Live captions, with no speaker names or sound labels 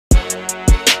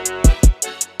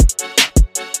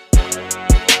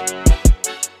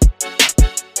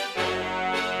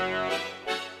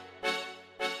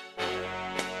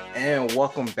And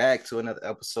welcome back to another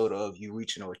episode of You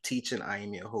Reaching or Teaching. I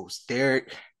am your host,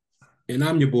 Derek. And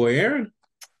I'm your boy Aaron.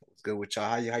 What's good with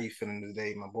y'all? How you feeling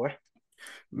today, my boy?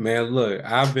 Man, look,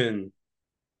 I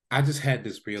just had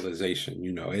this realization,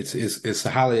 it's the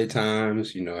holiday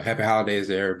times, happy holidays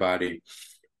to everybody.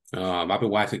 I've been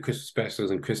watching Christmas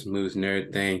specials and Christmas movies and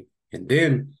everything. And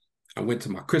then I went to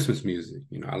my Christmas music.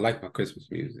 I like my Christmas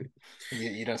music.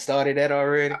 You done started that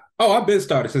already? Oh, I've been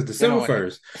started since Been December on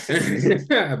it.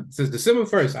 1st. Since December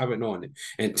 1st, I've been on it.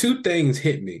 And two things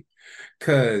hit me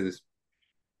because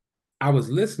I was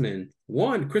listening.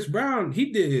 One, Chris Brown,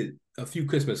 he did a few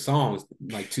Christmas songs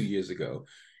like 2 years ago.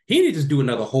 He need to just do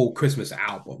another whole Christmas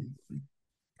album,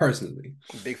 personally.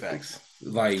 Big facts.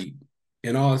 Like,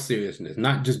 in all seriousness,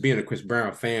 not just being a Chris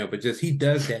Brown fan, but just he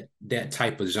does that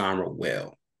type of genre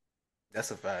well. That's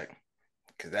a fact.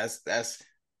 Cause that's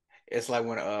it's like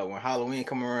when Halloween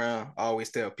come around, I always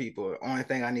tell people the only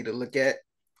thing I need to look at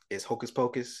is Hocus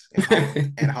Pocus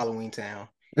and Halloween Town.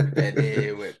 And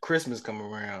then when Christmas come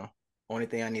around, only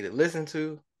thing I need to listen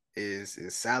to is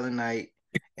Silent Night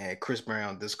and Chris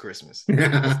Brown This Christmas.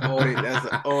 That's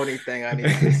the only thing I need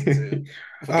to listen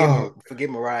to. Oh, Forget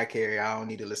Mariah Carey. I don't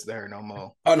need to listen to her no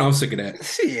more. oh no, I'm sick of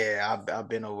that. Yeah, I've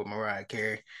been over Mariah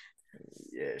Carey.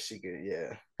 Yeah, she good.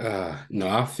 Yeah. No,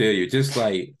 I feel you. Just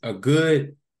like a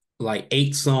good like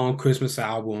 8 song Christmas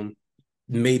album,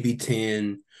 maybe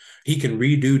 10. He can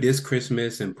redo this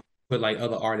Christmas and put like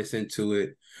other artists into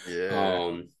it. Yeah.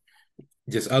 Um,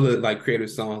 just other like creative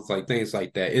songs, like things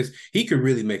like that. He could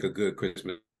really make a good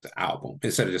Christmas album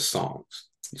instead of just songs.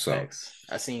 So, Thanks.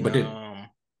 I seen but then,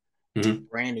 mhm.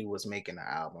 Brandy was making an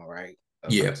album, right?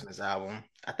 A Yeah, Christmas album.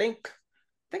 I think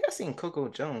I seen Coco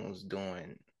Jones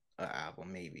doing an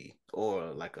album maybe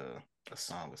or like a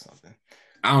song or something.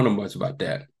 I don't know much about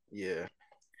that. Yeah.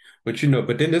 But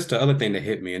then this the other thing that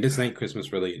hit me, and this ain't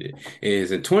Christmas related,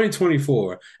 is in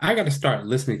 2024, I got to start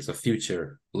listening to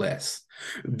Future less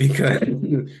because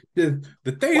the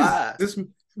thing is Why? this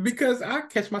because I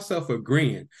catch myself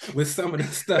agreeing with some of the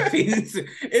stuff he's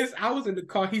is I was in the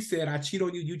car, he said, I cheat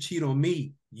on you, you cheat on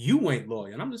me, you ain't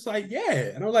loyal. And I'm just like, yeah.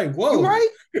 And I'm like, You whoa. right?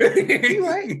 You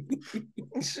right?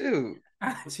 Shoot.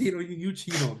 I cheat on you, you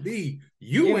cheat on me,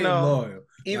 You you ain't know, loyal.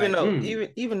 even Like, though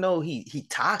even though he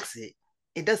toxic,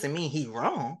 it doesn't mean he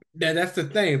wrong. that's the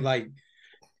thing. Like,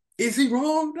 is he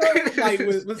wrong though? Like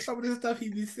with some of the stuff he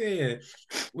be saying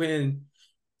when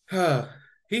uh,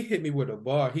 he hit me with a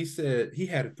bar. He said he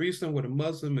had a threesome with a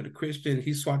Muslim and a Christian.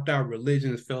 He swapped out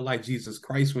religions, felt like Jesus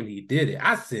Christ when he did it.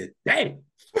 I said, damn.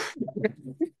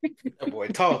 That boy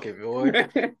talking, boy.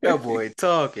 That boy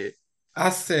talking. I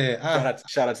said,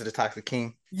 Shout out to the Toxic King.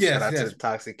 Shout yes, out to the yes.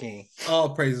 Toxic King.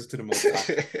 All praises to the Most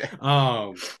High.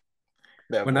 Um,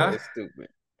 That when boy I is stupid.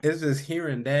 it's just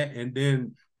hearing that, and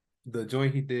then the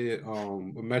joint he did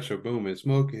with Metro Boomin,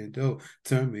 smoking dope,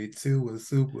 turn me to a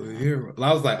superhero.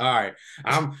 I was like, all right,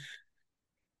 I'm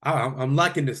I'm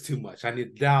liking this too much. I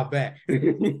need to dial back.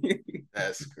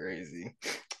 That's crazy.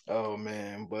 Oh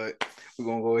man, but we're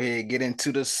gonna go ahead and get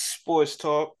into the sports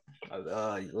talk.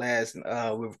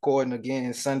 We're recording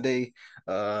again Sunday,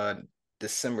 uh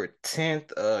December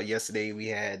 10th. Yesterday we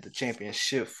had the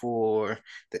championship for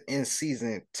the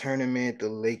in-season tournament. The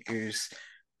Lakers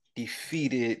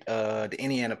defeated the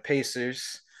Indiana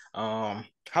Pacers. How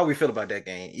we feel about that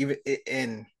game?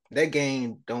 And that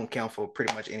game don't count for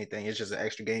pretty much anything. It's just an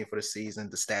extra game for the season.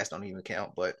 The stats don't even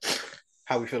count. But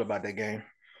how we feel about that game?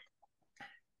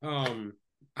 um,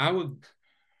 I would.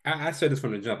 I said this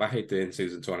from the jump. I hate the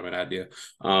in-season tournament idea.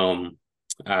 Um,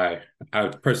 I I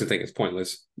personally think it's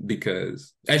pointless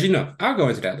because, as you know, I'll go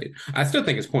into that later. I still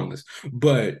think it's pointless,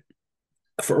 but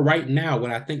for right now,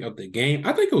 when I think of the game,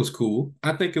 I think it was cool.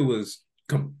 I think it was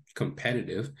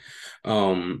competitive.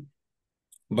 Um,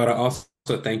 but I also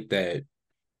think that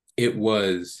it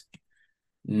was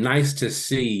nice to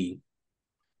see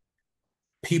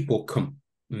people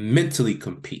mentally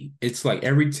compete. It's like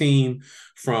every team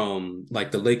from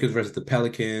like the Lakers versus the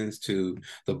Pelicans to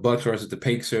the Bucks versus the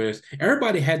Pacers,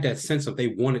 everybody had that sense of they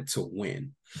wanted to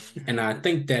win. And I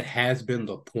think that has been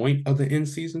the point of the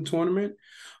in-season tournament,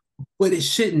 but it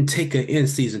shouldn't take an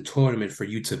in-season tournament for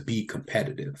you to be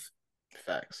competitive.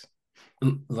 Facts.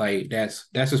 Like that's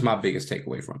just my biggest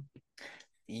takeaway from it.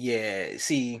 Yeah.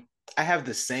 See, I have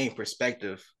the same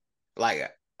perspective.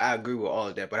 Like I agree with all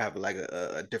of that, but I have like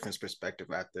a different perspective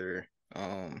after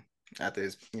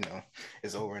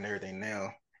it's over and everything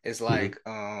now. It's Mhm. like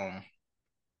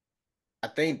I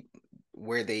think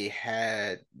where they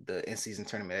had the in season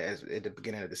tournament as at the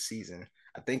beginning of the season,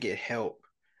 I think it helped.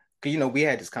 Cause we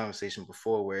had this conversation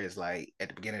before where it's like at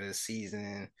the beginning of the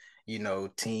season,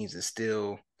 teams are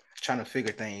still trying to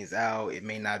figure things out. It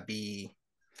may not be,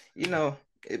 you know,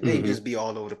 it may Mm-hmm. just be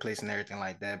all over the place and everything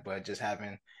like that. But just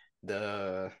having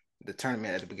the the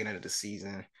tournament at the beginning of the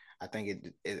season, I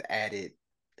think it added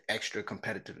extra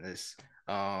competitiveness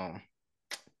um,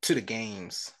 to the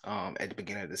games at the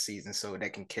beginning of the season, so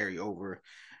that can carry over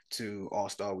to All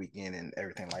Star Weekend and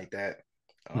everything like that.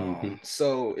 Mm-hmm.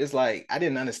 So it's like I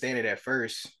didn't understand it at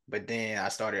first, but then I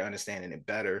started understanding it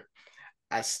better.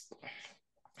 I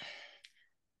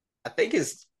I think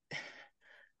it's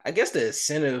I guess the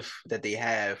incentive that they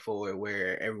have for it,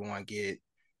 where everyone get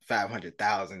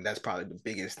 500,000. That's probably the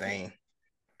biggest thing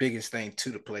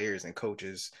to the players and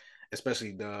coaches,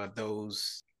 especially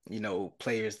those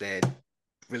players that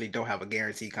really don't have a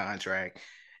guaranteed contract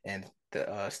and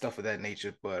the stuff of that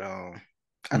nature. But I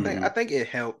Mm-hmm. think it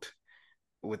helped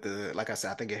with the like I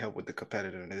said, I think it helped with the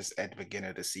competitiveness at the beginning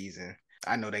of the season.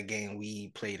 I know that game we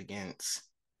played against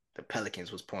the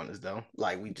Pelicans was pointless though.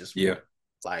 Like we just Yeah. whooped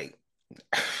like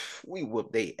we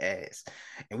whooped their ass,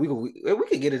 and we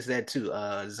could get into that too.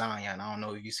 Zion, I don't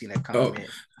know if you seen that Oh, comment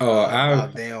I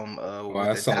about them with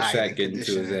I the saw diet Shaq and getting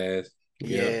to his conditioning. ass.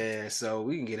 Yep. Yeah, so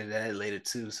we can get into that later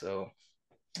too. So,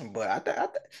 but I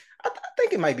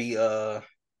think it might be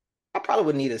I probably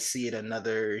would need to see it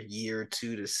another year or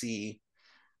two to see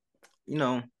you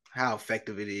know how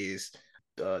effective it is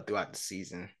throughout the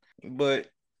season. But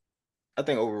I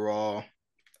think overall,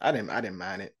 I didn't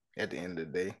mind it at the end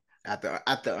of the day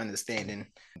after understanding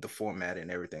the format and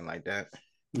everything like that.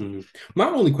 Mm-hmm. My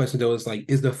only question though is like,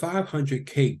 is the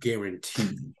 500K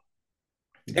guaranteed?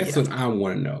 That's Yeah. what I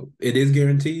want to know. It is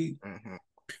guaranteed. Mm-hmm.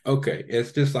 Okay,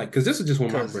 it's just like because this is just where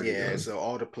my Cause brain yeah, goes. so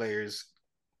all the players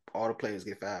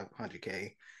get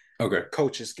 500K, Okay.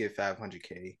 coaches get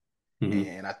 500K, Mm-hmm.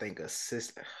 and I think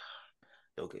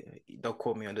don't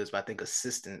quote me on this, but I think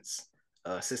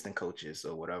assistant coaches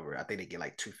or whatever, I think they get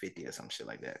like 250 or some shit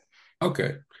like that.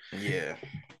 Okay. Yeah.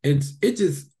 It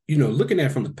just looking at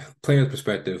it from the player's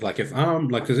perspective, like if I'm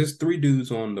like because there's three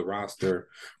dudes on the roster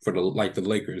for the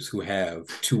Lakers who have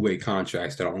two-way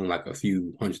contracts that are only like a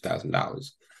few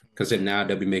 $100,000 because then now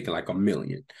they'll be making like 1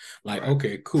 million. Like Right.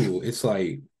 okay, cool. It's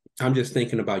like I'm just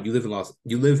thinking about you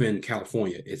live in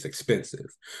California, it's expensive.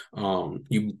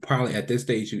 You probably at this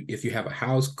stage, if you have a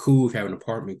house, cool. If you have an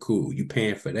apartment, cool. You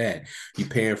paying for that. You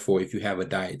paying for if you have a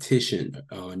dietitian,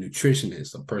 a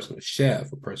nutritionist, a personal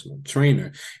chef, a personal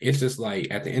trainer. It's just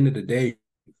like at the end of the day,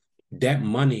 that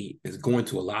money is going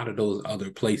to a lot of those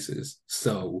other places.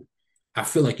 So I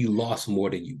feel like you lost more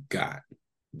than you got.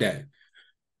 That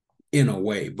in a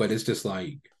way, but it's just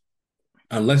like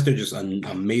unless they're just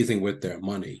amazing with their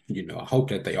money, I hope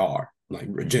that they are. Like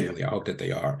Yeah. genuinely, I hope that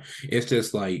they are. It's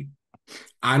just like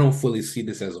I don't fully see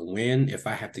this as a win if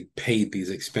I have to pay these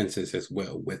expenses as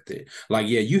well with it. Like,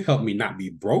 yeah, you helped me not be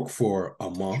broke for a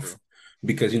month True.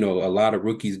 because a lot of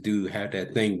rookies do have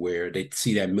that thing where they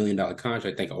see that $1 million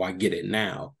contract, think, oh, I get it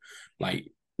now. Like,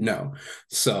 no.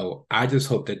 So I just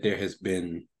hope that there has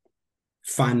been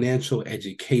financial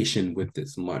education with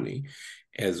this money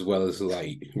as well as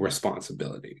like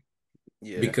responsibility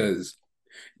Yeah. because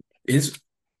it's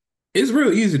it's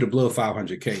real easy to blow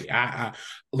 500K. I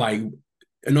like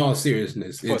in all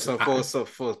seriousness,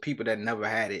 For people that never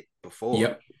had it before,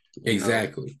 yep, you know.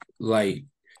 exactly. Like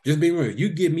just being real, you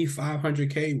give me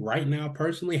 500K right now,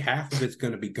 personally, half of it's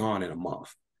gonna be gone in a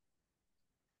month.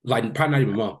 Like probably not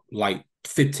even a month, like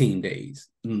 15 days.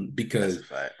 That's a Because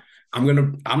fact. I'm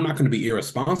not gonna be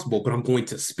irresponsible, but I'm going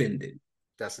to spend it.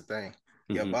 That's the thing.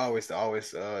 Yep, Mm-hmm. I always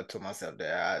told myself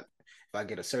that if I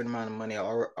get a certain amount of money, I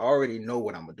already know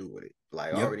what I'm gonna do with it.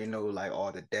 Like I Yep. already know like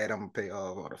all the debt I'm gonna pay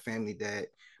off, all the family debt.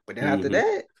 But then after Mm-hmm.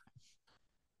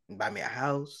 that, buy me a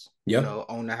house, Yep.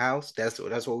 own the house. That's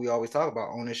what we always talk about,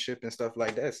 ownership and stuff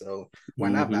like that. So why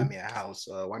not buy Mm-hmm. me a house?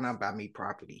 Why not buy me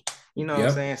property? You know what I'm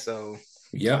Yep. saying? So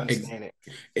I Yep. understand it.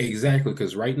 Exactly.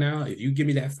 Because right now, if you give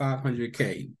me that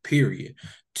 500K, period,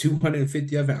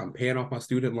 250 of it, I'm paying off my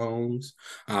student loans.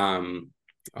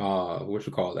 What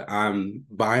you call it? I'm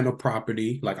buying a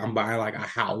property, like I'm buying like a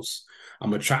house. I'm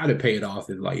gonna try to pay it off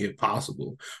if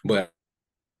possible. But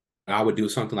I would do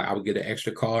something like I would get an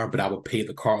extra car, but I would pay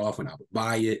the car off and I would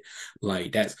buy it.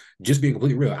 Like that's just being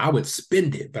completely real. I would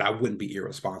spend it, but I wouldn't be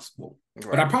irresponsible.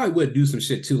 But I Right. probably would do some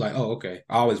shit too, like, oh, okay.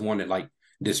 I always wanted like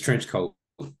this trench coat.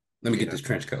 Let me get Yeah. this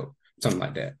trench coat. Something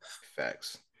like that.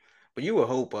 Facts. But you would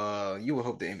hope the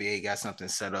NBA got something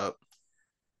set up.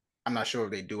 I'm not sure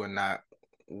if they do or not,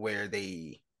 where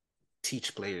they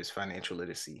teach players financial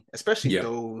literacy, Yeah.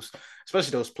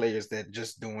 especially those players that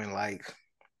just doing like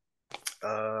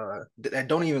that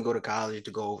don't even go to college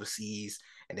to go overseas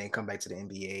and then come back to the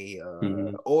NBA,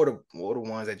 Mm-hmm. or the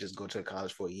ones that just go to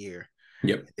college for a year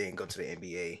Yep. and then go to the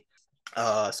NBA.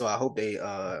 So I hope the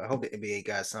NBA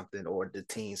got something, or the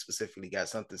team specifically got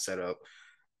something set up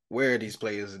where these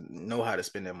players know how to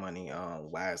spend their money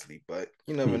wisely. But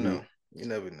you never know. Mm-hmm. You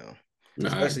never know. All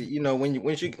right. Especially, when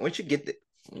you get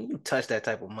when you touch that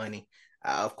type of money.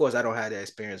 Of course, I don't have that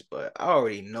experience, but I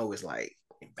already know it's like,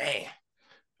 bam,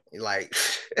 like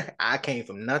I came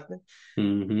from nothing,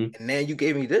 Mm-hmm. and then you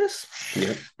gave me this.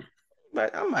 Yep.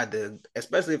 But I'm about to,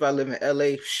 especially if I live in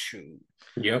LA. Shoot,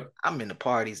 Yep. I'm in the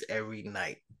parties every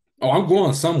night. Oh, I'm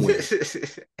going somewhere.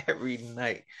 Every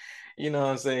night. You know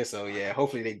what I'm saying? So yeah,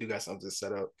 hopefully they do got something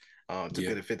set up to Yep.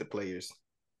 benefit the players.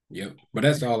 Yep. But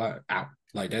that's all I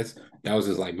like. That was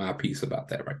just like my piece about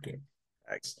that right there.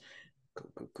 Thanks.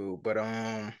 Cool, cool, cool. But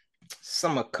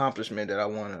some accomplishment that I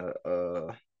want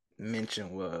to mention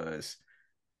was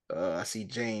I see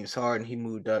James Harden. He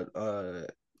moved up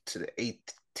to the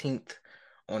 18th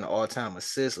on the all-time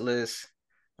assist list.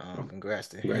 Oh, Congrats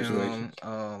to him. congratulations.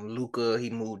 Luca, he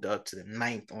moved up to the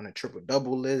ninth on the triple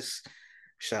double list.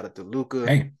 Shout out to Luca.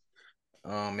 Hey,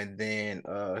 And then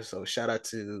so shout out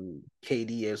to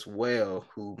KD as well,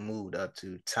 who moved up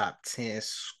to top 10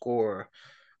 scorer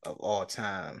of all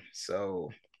time. So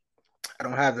I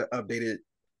don't have the updated,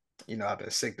 I've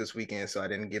been sick this weekend, so I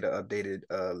didn't get an updated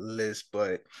list,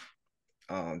 but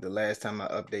the last time I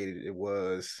updated it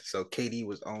was so KD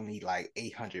was only like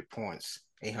 800 points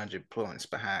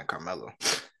behind Carmelo.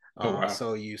 oh wow.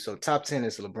 So top 10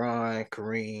 is LeBron,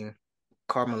 Kareem,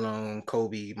 Carmelo,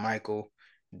 Kobe, Michael,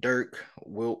 Dirk,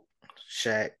 Wilt,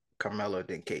 Shaq, Carmelo,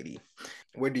 then KD.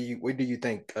 Where do you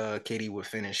think KD would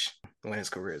finish when his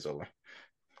career is over?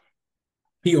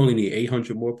 He only need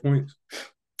 800 more points.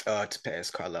 To pass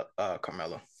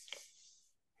Carmelo.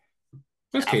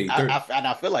 That's Katie. And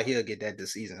I feel like he'll get that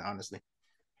this season, honestly.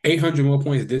 800 more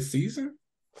points this season?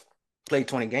 Played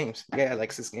 20 games. Yeah,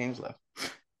 like 6 games left.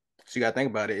 So you gotta think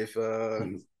about it.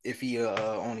 Mm, If he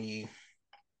only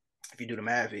if you do the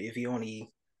math, if he only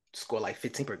score like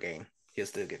 15 per game, he'll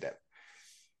still get that.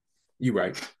 you're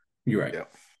right. You're right. Yeah.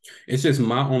 It's just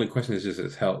my only question is just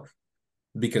his health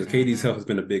because KD's Mm-hmm. health has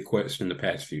been a big question in the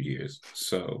past few years.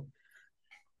 So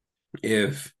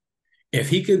if if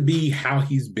he could be how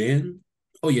he's been,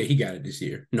 oh yeah, he got it this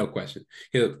year, no question.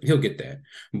 He'll get that.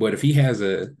 But if he has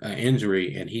a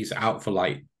injury and he's out for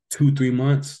like 2 3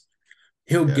 months,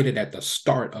 he'll Yeah. get it at the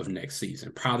start of next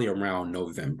season, probably around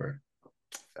November.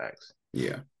 Facts.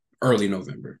 Yeah, early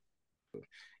November.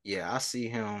 Yeah, I see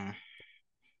him.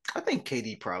 I think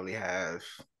KD probably have.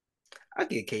 I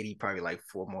get KD probably like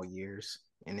 4 more years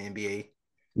in the NBA.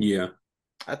 Yeah.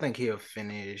 I think he'll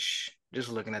finish. Just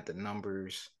looking at the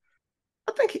numbers,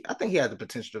 I think he has the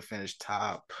potential to finish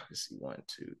top. Let's see, 1,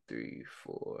 2, 3,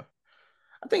 4.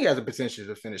 I think he has the potential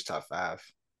to finish top five.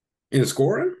 In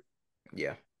scoring,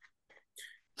 Yeah,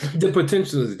 the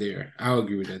potential is there. I'll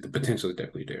agree with that. The potential is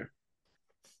definitely there.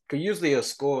 because usually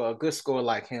a good score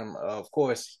like him, of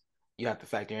course, you have to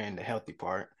factor in the healthy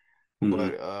part. Mm-hmm.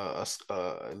 But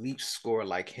a elite score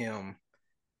like him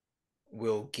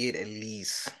will get at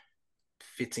least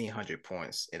 1,500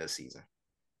 points in a season.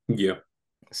 Yeah.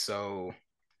 So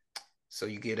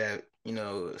you get at,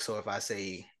 so if I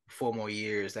say 4 more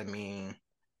years, that means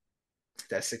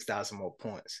that's 6,000 more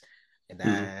points. And Mm-hmm.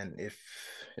 then if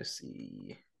let's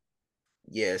see,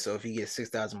 yeah, so if he gets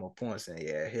 6,000 more points, then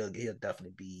yeah, he'll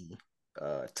definitely be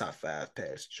top five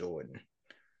past Jordan.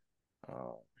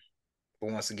 Um,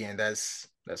 but once again, that's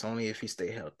only if he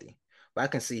stay healthy. But I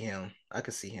can see him. I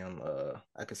can see him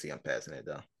passing it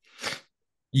though.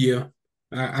 Yeah.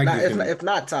 I Not give if not him. if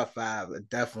not top five,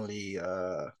 definitely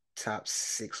top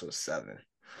 6 or 7.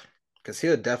 Because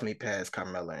he'll definitely pass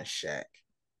Carmelo and Shaq.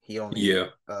 He only Yeah.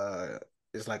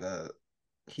 is like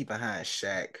he behind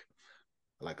Shaq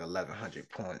like 1,100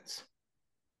 points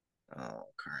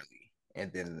currently,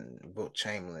 and then Wilt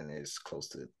Chamberlain is close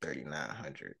to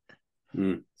 3,900.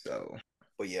 Mm. So,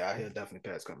 but yeah, he'll definitely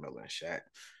pass Carmelo and Shaq.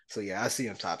 So yeah, I see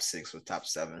him top 6 or top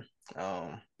 7.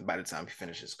 By the time he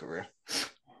finishes his career.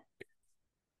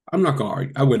 I'm not gonna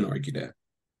argue. I wouldn't argue that.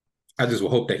 I just will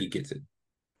hope that he gets it.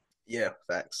 Yeah,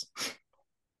 facts.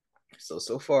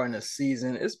 So far in the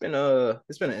season, it's been an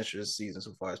interesting season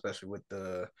so far, especially with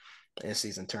the in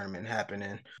season tournament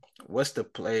happening. What's the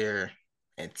player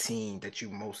and team that you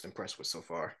most impressed with so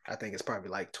far? I think it's probably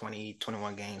like 20,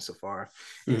 21 games so far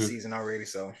in Mm-hmm. season already.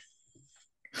 So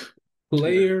yeah,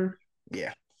 Player,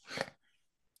 yeah,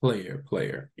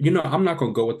 player. I'm not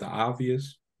gonna go with the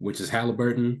obvious, which is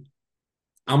Halliburton.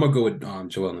 I'm gonna go with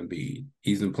Joel Embiid.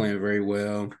 He's been playing very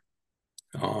well.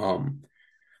 Um,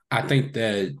 I think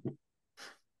that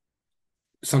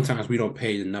sometimes we don't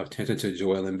pay enough attention to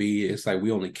Joel Embiid. It's like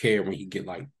we only care when he get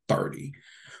like 30.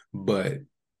 But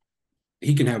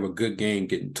he can have a good game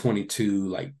getting 22,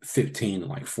 like 15, and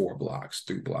like 4 blocks,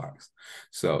 3 blocks.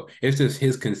 So it's just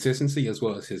his consistency as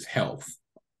well as his health.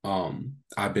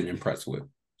 I've been impressed with.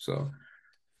 So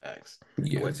Facts. What?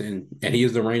 yes, and he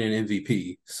is the reigning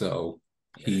MVP. So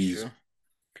That is true.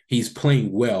 he's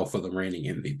playing well for the reigning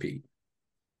MVP.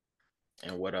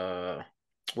 And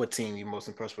what team you most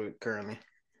impressed with currently?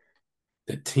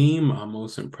 The team I'm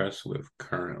most impressed with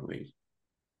currently.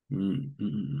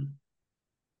 Mm-mm.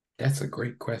 That's a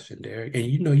great question, Derek. And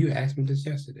you know, you asked me this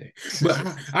yesterday, but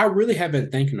I really have been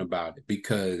thinking about it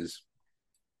because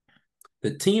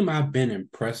the team I've been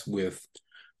impressed with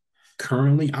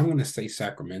currently, I'm going to say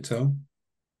Sacramento,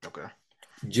 Okay.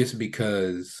 just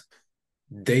because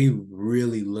they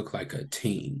really look like a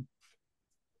team.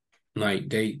 Like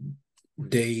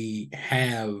they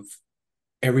have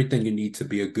everything you need to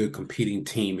be a good competing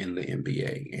team in the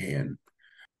NBA, and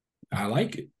I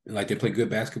like it. Like they play good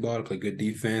basketball, they play good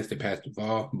defense, they pass the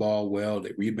ball well,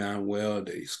 they rebound well,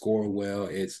 they score well.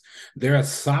 They're a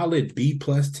solid B+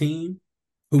 team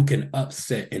who can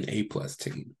upset an A+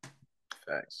 team.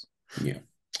 Facts. Yeah.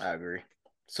 I agree.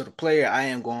 So the player I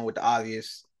am going with the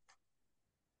obvious,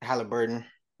 Halliburton.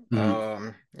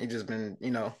 Mm-hmm. He just been,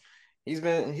 he's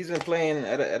been playing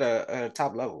at a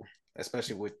top level,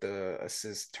 especially with the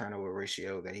assist turnover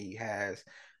ratio that he has,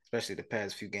 especially the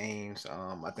past few games.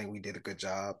 I think we did a good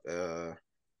job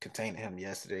containing him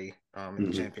yesterday in the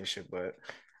Mm-hmm. championship, but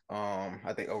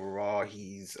I think overall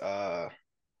he's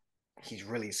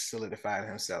really solidified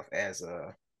himself as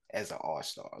an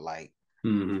all-star, like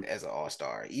Mm-hmm. as an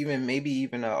all-star, even maybe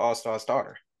even an all-star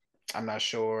starter. I'm not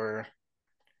sure,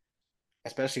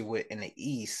 especially with in the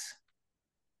East.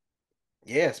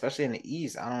 Yeah, especially in the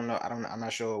East. I don't know. I'm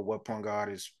not sure what point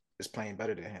guard is playing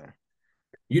better than him.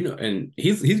 You know, and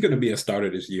he's going to be a starter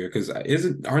this year because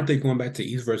isn't aren't they going back to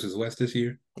East versus West this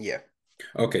year? Yeah.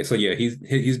 Okay, so yeah, he's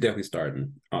definitely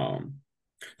starting. The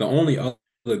only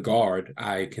other guard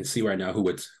I can see right now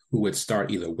who would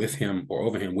start either with him or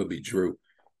over him would be Drew,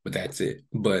 but that's it.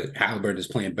 But Halliburton is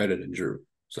playing better than Drew,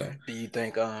 so Do you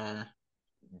think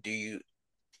do you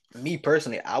me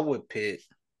personally, I would pit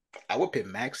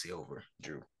Maxi over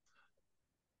Drew.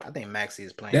 I think Maxi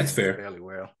is that's playing fair. fairly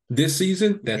well. This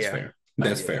season, that's Yeah. fair.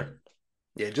 That's Yeah. fair.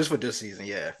 Yeah, just for this season,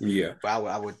 yeah. Yeah, But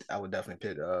I would definitely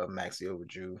pit Maxi over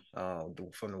Drew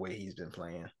from the way he's been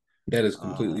playing. that is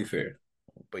completely Um fair.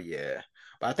 but yeah.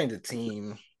 But I think the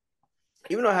team,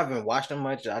 even though I haven't watched them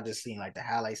much, I just seen like the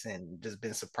highlights and just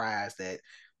been surprised that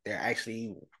they're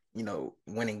actually,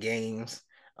 winning games.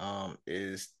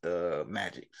 Is the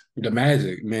Magic. The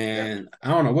Magic, Yep. man, I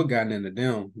don't know what got into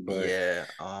them, but Yeah.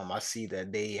 I see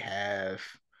that they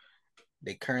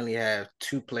currently have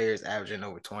two players averaging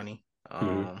over 20.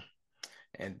 mhm.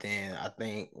 And then I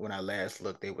think when I last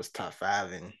looked, they was top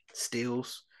five in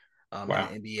steals in the Wow.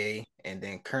 NBA. And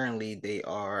then currently they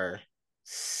are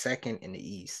second in the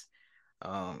East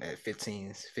at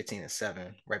 15 and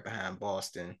 7, right behind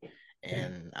Boston. Dang.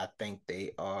 And I think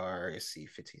they are, let's see,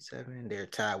 15-7. They're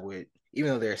tied with,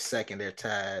 even though they're second, they're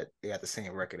tied. They got the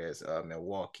same record as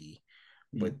Milwaukee,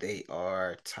 Mm. but they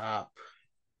are top.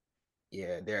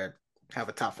 Yeah, they're have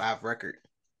a top five record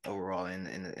overall in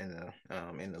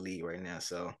the league right now.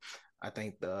 So I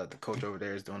think the coach over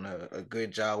there is doing a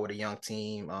good job with a young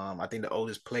team. I think the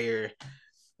oldest player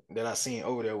that I seen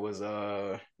over there was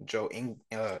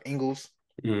Ingles.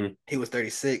 Mhm. He was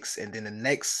 36, and then the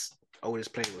next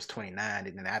oldest player was 29,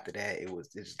 and then after that it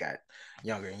just got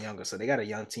younger and younger. So they got a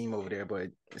young team over there, but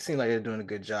it seems like they're doing a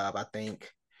good job. I think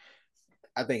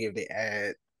if they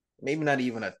add maybe not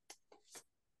even a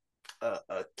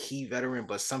key veteran,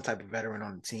 but some type of veteran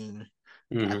on the team,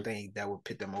 I Mhm. think that would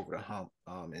put them over the hump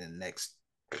in the next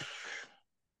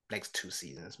 2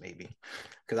 seasons maybe.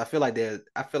 Because I feel like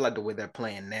the way they're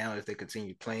playing now, if they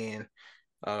continue playing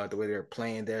the way they're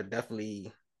playing, they're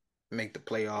definitely make the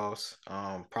playoffs,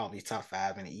 probably top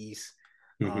five in the East.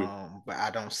 Mhm. But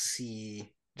I don't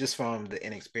see, just from the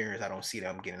inexperience, I don't see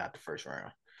them getting out the first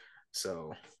round.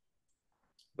 So,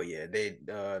 but yeah,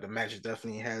 the Magic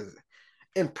definitely has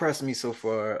impressed me so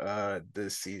far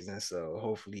this season. So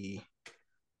hopefully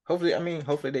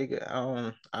they get.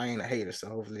 I ain't a hater, so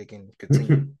hopefully they can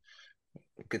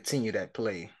continue that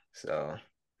play. So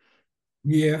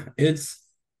Yeah, it's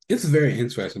very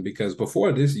interesting because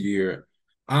before this year,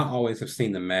 I always have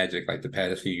seen the Magic like the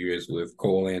past few years with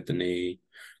Cole Anthony,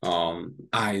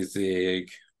 Isaac,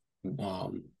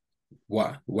 um,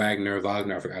 Wagner,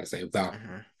 I forgot to say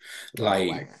mhm. like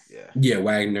Wagner, yeah, yeah,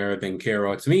 Wagner, Ben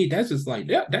Carroll. To me, that's just like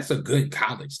that's a good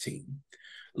college team.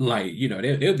 Like,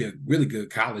 they'll be a really good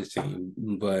college team,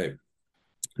 but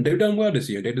they've done well this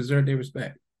year. They deserve their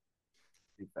respect.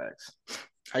 facts.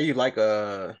 How you like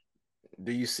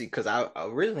do you see because I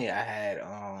originally I had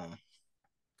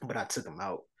but I took him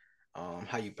out.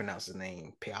 How you pronounce his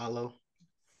name? Paolo?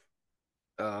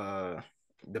 Uh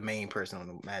the main person on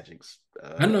the Magics.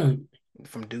 I know.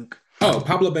 From Duke. Oh,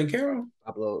 Pablo Banquero.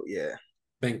 Pablo, yeah.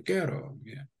 Banquero.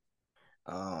 Yeah.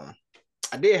 Um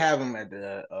I did have him at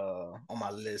the on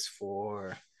my list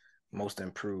for most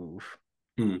improved.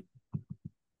 Hmm.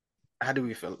 How do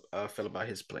we feel about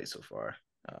his play so far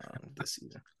this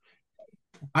season?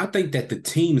 I think that the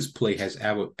team's play has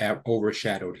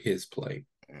overshadowed his play.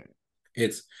 Mm.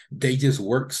 It's they just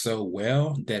work so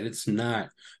well that it's not,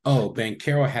 oh,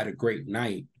 Banquero had a great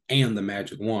night and the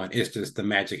Magic won. It's just the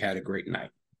Magic had a great night.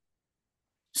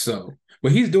 So,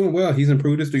 but he's doing well. He's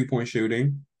improved his 3-point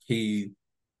shooting. He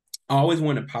I always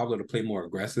wanted Pablo to play more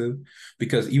aggressive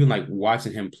because even like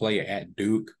watching him play at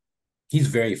Duke, he's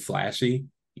very flashy.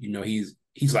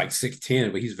 He's like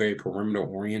 6'10", but he's very perimeter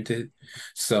oriented.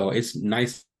 So it's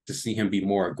nice to see him be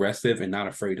more aggressive and not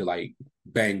afraid to like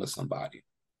bang with somebody.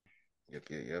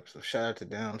 Yep. So shout out to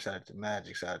them, shout out to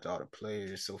Magic, shout out to all the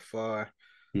players so far.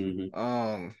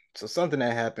 Mm-hmm. So something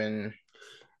that happened,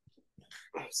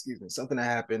 excuse me, something that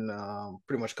happened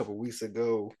pretty much a couple weeks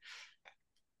ago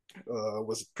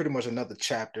was pretty much another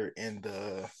chapter in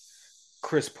the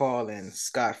Chris Paul and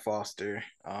Scott Foster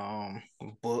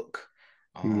book.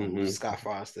 Mm-hmm. Scott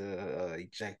Foster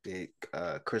ejected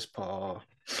Chris Paul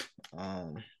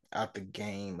um, out the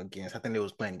game against. I think they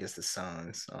was playing against the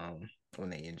Suns when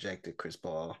they ejected Chris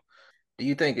Paul. Do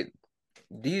you think it?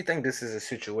 Do you think this is a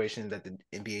situation that the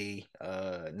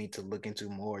NBA need to look into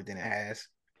more than it has?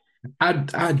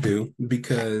 I do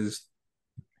because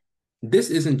this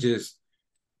isn't just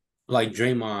like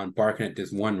Draymond barking at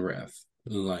this one ref,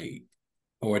 like,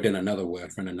 or then another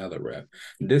ref and another ref.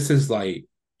 This is like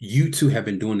you two have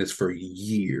been doing this for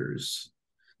years.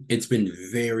 It's been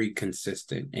very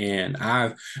consistent, and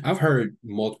I've heard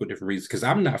multiple different reasons because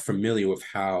I'm not familiar with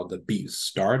how the beef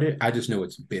started. I just know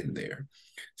it's been there.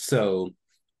 So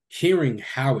hearing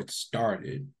how it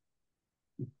started,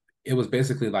 it was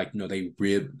basically like they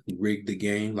rigged the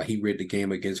game. Like he rigged the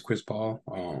game against Chris Paul.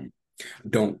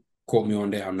 Don't quote me on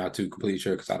that. I'm not too completely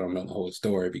sure because I don't know the whole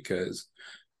story because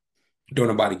don't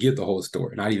nobody get the whole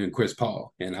story, not even Chris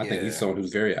Paul. And I think he's Yeah, someone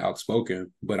who's very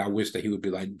outspoken, but I wish that he would be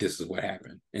like, this is what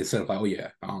happened instead of like, oh yeah,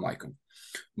 I don't like him.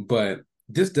 But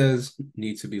this does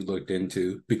need to be looked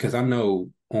into because I know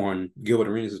on Gilbert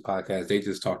Arenas' podcast, they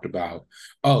just talked about,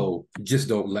 oh, just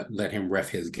don't let him ref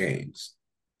his games.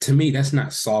 To me, that's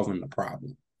not solving the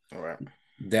problem. all right.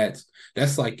 That's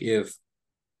that's like if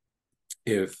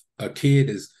a kid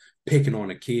is picking on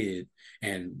a kid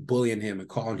and bullying him and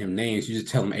calling him names, you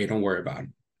just tell him, hey, don't worry about it.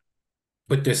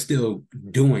 But they're still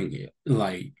doing it.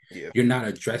 Like Yeah, you're not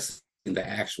addressing the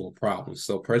actual problem.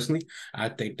 So personally, I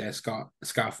think that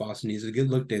Scott Foster needs to get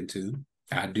looked into.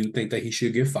 I do think that he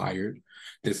should get fired.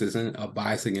 This isn't a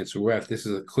bias against the ref. This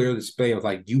is a clear display of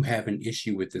like you have an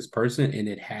issue with this person and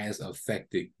it has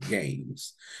affected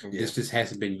games. yeah. This just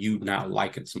hasn't been you not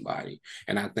liking somebody.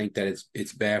 And I think that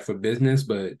it's bad for business,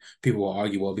 but people will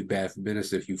argue, well, it'll be bad for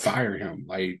business if you fire him.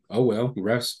 Like, oh well,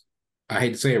 refs, I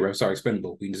hate to say it, refs are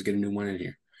expendable. We can just get a new one in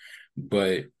here.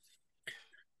 But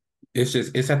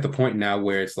it's at the point now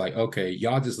where it's like, okay,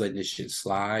 y'all just letting this shit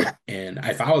slide. And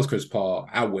if I was Chris Paul,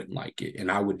 I wouldn't like it.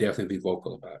 And I would definitely be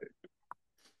vocal about it.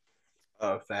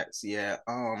 Facts. Yeah.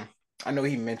 I know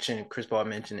he mentioned Chris Paul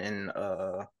mentioned in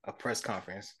a press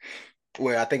conference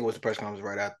where I think it was the press conference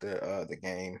right after the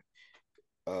game.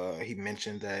 He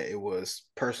mentioned that it was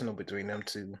personal between them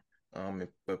two.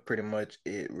 But pretty much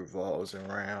it revolves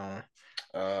around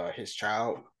his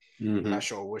child. I'm not Mm-hmm.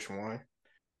 sure which one.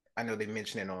 I know they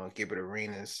mentioned it on Gilbert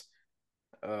Arenas,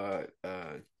 uh,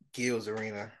 uh, Gil's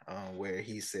arena, where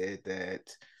he said that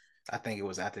I think it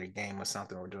was after the game or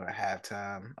something or during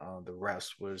halftime. The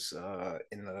refs was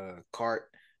in the cart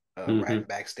Mm-hmm. riding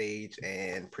backstage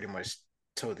and pretty much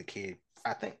told the kid,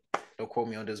 I think, don't quote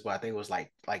me on this, but I think it was like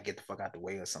get the fuck out the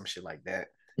way or some shit like that.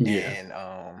 Yeah.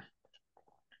 And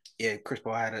yeah, Chris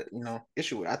Paul had a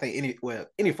issue with. I think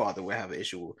any father would have an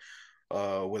issue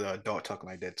with an adult talking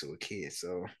like that to a kid.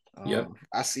 So Yep.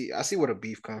 I see where the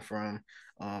beef come from.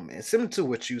 And similar to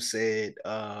what you said,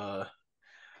 I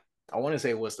want to say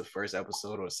it was the first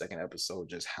episode or the second episode,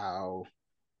 just how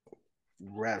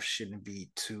refs shouldn't be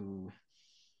too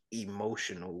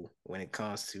emotional when it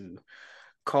comes to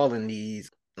calling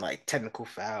these like technical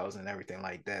fouls and everything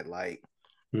like that. Like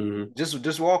Mm-hmm.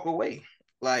 just walk away.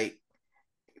 Like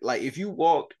if he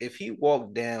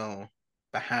walked down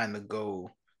behind the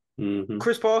goal, Mm-hmm.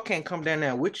 Chris Paul can't come down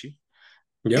there with you.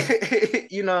 Yep.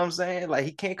 You know what I'm saying? Like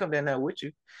he can't come down there with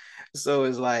you. So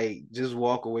it's like just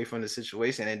walk away from the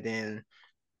situation, and then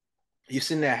you're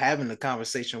sitting there having the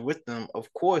conversation with them.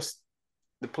 Of course,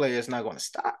 the player is not going to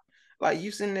stop. Like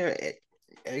you sitting there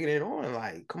egging it on.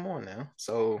 Like, come on now.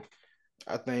 So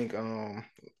I think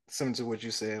similar to what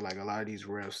you said, like a lot of these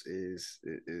refs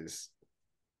is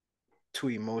too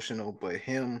emotional. But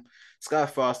him,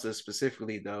 Scott Foster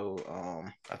specifically though,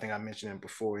 I think I mentioned him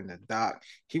before in the doc.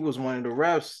 He was one of the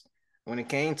refs when it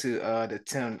came to the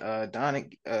Tim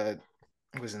Donaghy,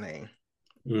 what's his name?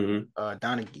 Mm-hmm.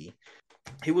 Donaghy.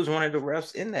 He was one of the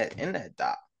refs in that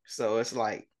doc. So it's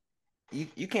like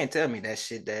you can't tell me that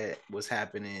shit that was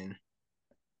happening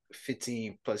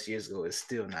 15 plus years ago is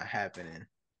still not happening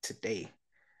today.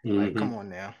 Like, Mm-hmm. come on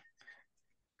now.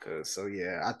 Cause so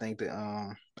yeah, I think the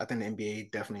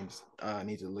NBA definitely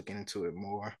needs to look into it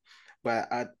more. But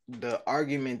the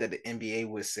argument that the NBA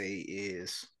would say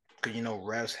is because you know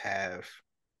refs have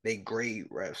they grade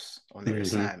refs on their Mm-hmm.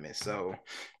 assignments, so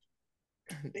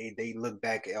they look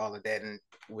back at all of that and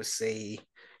would say,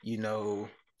 you know,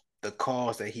 the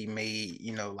calls that he made,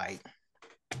 you know, like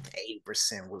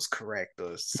 80% was correct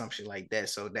or something like that.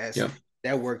 So Yep.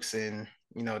 that works in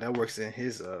that works in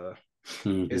his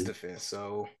Mm-hmm. defense.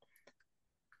 So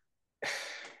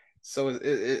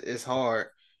it's hard.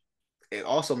 It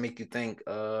also make you think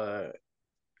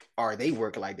are they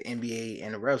working like the NBA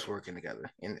and the refs working together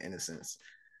in a sense.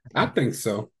 I think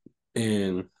so.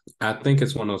 And I think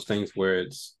it's one of those things where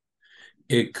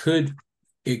it could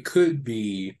it could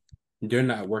be they're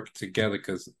not working together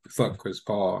because fuck Chris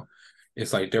Paul.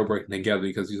 It's like they're working together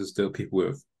because these are still people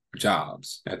with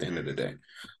jobs at the end of the Mm-hmm. day.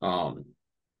 Um,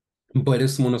 but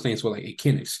it's one of those things where like it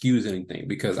can't excuse anything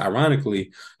because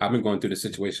ironically, I've been going through the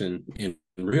situation in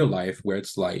real life where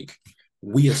it's like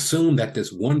we assume that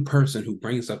this one person who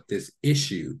brings up this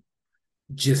issue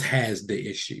just has the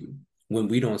issue when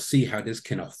we don't see how this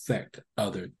can affect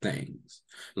other things.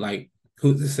 Like,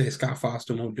 who's to say Scott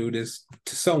Foster won't do this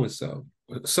to so and so,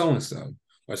 or so and so,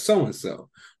 or so and so?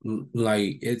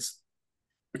 Like,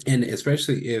 and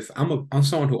especially if I'm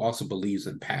someone who also believes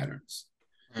in patterns,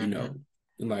 you Mm-hmm. know,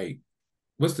 like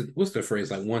what's the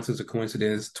phrase like once is a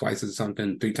coincidence, twice is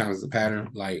something, three times is a pattern.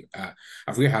 Like I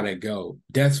forget how that go.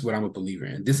 That's what I'm a believer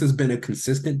in. This has been a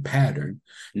consistent pattern,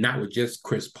 not with just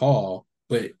Chris Paul,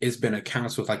 but it's been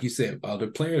accounts with, like you said, other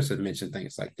players have mentioned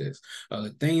things like this. Other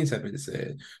things have been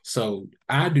said. So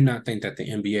I do not think that the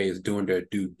NBA is doing their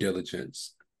due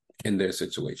diligence in their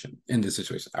situation, in this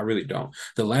situation. I really don't.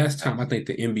 The last time I think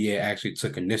the NBA actually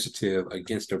took initiative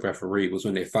against the referee was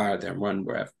when they fired that run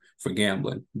ref for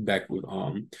gambling back with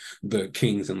the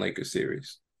Kings and Lakers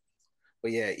series.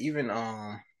 But yeah, even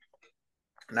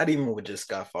not even with just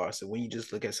Scott Foster. When you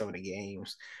just look at some of the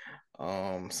games,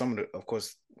 some of the of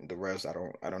course the refs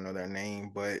I don't know their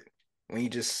name, but when you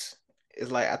just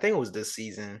it's like I think it was this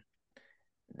season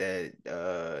that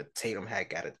Tatum had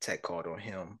got a tech called on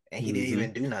him and he didn't Mm-hmm.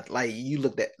 even do nothing. Like you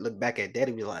look back at that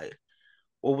and be like,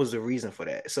 what was the reason for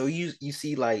that? So you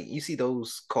see like you see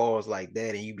those calls like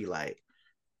that and you be like,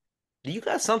 do you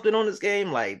got something on this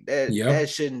game? Like Yep. that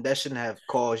shouldn't have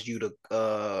caused you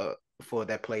to for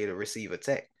that player to receive a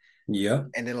tech. Yep.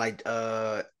 And then like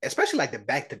especially like the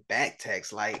back to back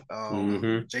techs, like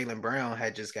Mm-hmm. Jaylen Brown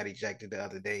had just got ejected the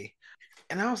other day.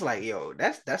 And I was like, yo,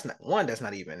 that's not that's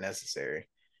not even necessary.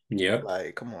 Yep.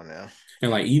 Like, come on now.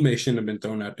 And like Ime shouldn't have been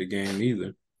thrown out the game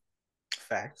either.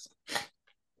 Facts.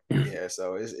 Yeah,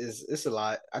 so it's a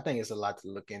lot. I think it's a lot to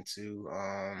look into.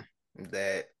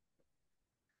 That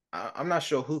I'm not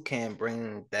sure who can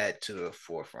bring that to the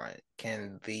forefront.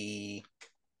 Can the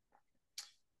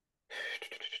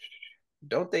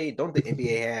don't the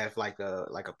NBA have like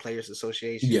a players Yeah.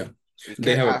 association? They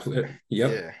Because have a I play.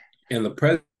 Yep. yeah, And the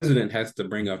president has to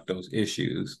bring up those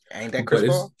issues. ain't that Chris But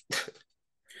Paul?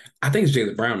 I think it's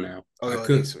Jalen Brown now. I Oh, they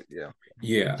could, yeah.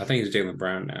 yeah, I think it's Jalen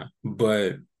Brown now.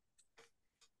 But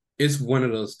it's one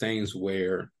of those things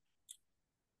where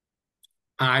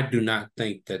I do not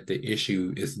think that the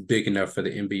issue is big enough for the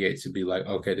NBA to be like,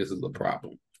 okay, this is a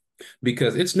problem.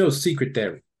 Because it's no secret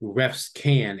that refs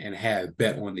can and have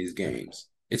bet on these games.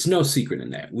 It's no secret in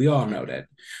that. We all know Mm-hmm. that.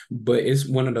 But it's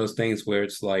one of those things where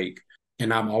it's like,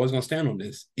 and I'm always going to stand on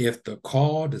this. If the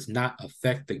call does not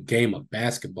affect the game of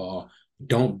basketball,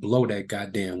 don't blow that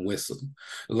goddamn whistle.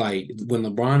 Like when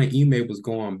LeBron and Ime was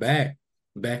going back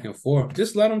and forth,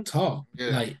 just let them talk. Yeah,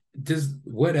 Like just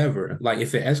whatever. Like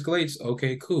if it escalates,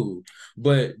 okay, cool.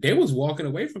 But they was walking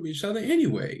away from each other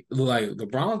anyway. Like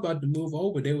LeBron was about to move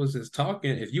over. They was just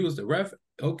talking. If you was the ref,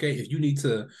 okay, if you need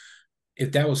to,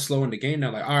 if that was slowing the game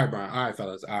down, like, all right, Brian, all right,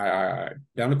 fellas, all right, all right, all right.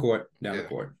 Down the court, down the yeah.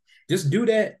 court. Just do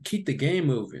that. Keep the game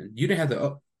moving. You didn't have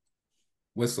to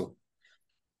whistle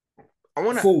I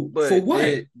wanna, for but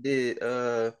what? did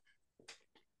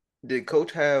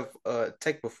coach have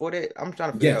tech before that? I'm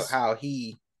trying to figure out Yes, how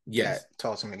he got yes.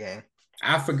 tossed in the game.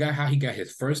 I forgot how he got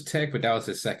his first tech, but that was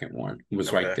his second one. It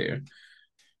was right Okay,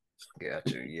 there. got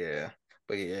you. Yeah,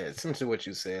 but yeah, similar to what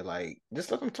you said, like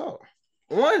just let them talk.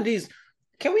 One of these,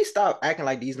 can we stop acting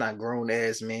like these not grown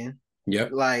ass men?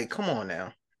 Yep, Like, come on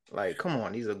now. Like, come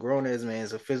on. These are grown ass men.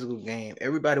 It's a physical game.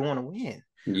 Everybody want to win.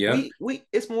 yep.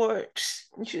 It's more,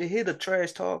 we should hear the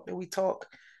trash talk that we talk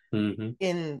Hmm.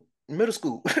 in middle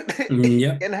school,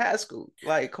 Yep. in high school.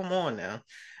 Like, come on now.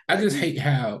 I Like, just we, hate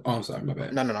how. Oh, I'm sorry, my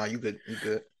bad. no, you good. You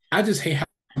good. I just hate how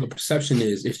the perception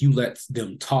is if you let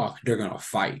them talk, they're gonna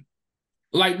fight.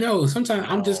 Like, no, sometimes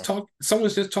I'm just No, talk.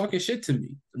 Someone's just talking shit to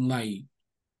me. Like,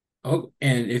 oh,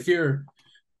 and if you're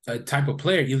a type of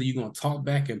player, either you're gonna talk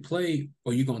back and play,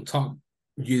 or you're gonna talk.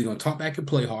 You're either gonna talk back and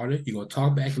play harder. You're gonna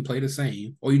talk back and play the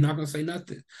same, or you're not gonna say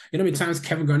nothing. You know how many times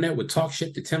Kevin Garnett would talk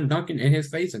shit to Tim Duncan in his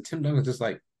face, and Tim Duncan's just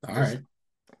like, "All just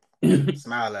right,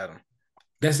 smile at him.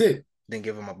 that's it, Then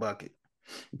give him a bucket.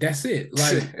 that's it."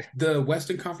 Like the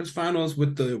Western Conference Finals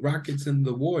with the Rockets and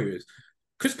the Warriors,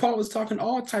 Chris Paul was talking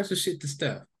all types of shit to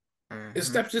Steph, and Hmm.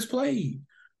 Steph just played,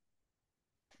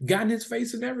 got in his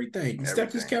face and everything.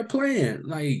 Steph just Everything. kept playing.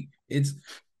 Like it's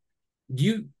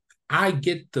you. I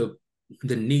get the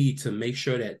need to make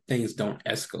sure that things don't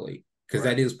escalate because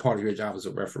Right. that is part of your job as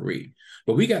a referee.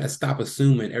 But we got to stop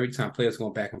assuming every time players go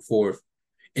back and forth,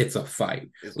 it's a fight.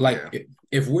 Like Yeah.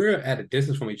 if we're at a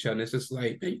distance from each other, it's just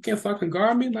like, man, you can't fucking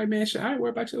guard me. Like, man, shit, I ain't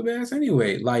worried about your ass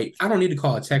anyway. Like, I don't need to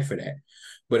call a tech for that.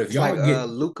 But if It's like y'all get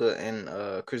Luca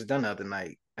and Chris Dunn the other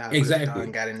night. How Chris Dunn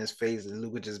exactly, got in his face and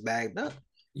Luca just bagged up.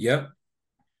 yep,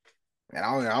 And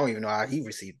I don't even know how he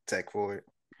received the tech for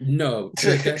no,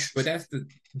 it. but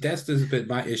that's just been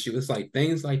my issue. It's like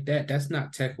things like that. That's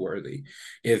not tech worthy.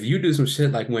 If you do some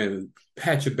shit like when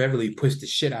Patrick Beverly pushed the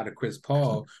shit out of Chris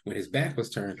Paul when his back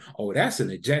was turned, oh, that's an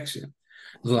ejection.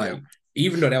 Yep. Like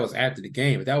even though that was after the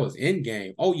game, if that was in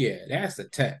game, oh yeah, that's a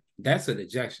tech. That's an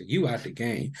ejection. You out the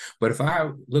game. But if I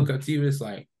look up to you, it's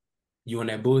like you on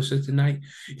that bullshit tonight,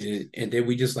 and then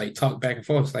we just like talk back and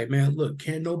forth. It's like, man, look,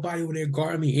 can't nobody over there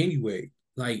guard me anyway.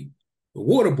 Like the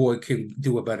water boy can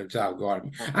do a better job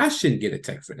guarding me. I shouldn't get a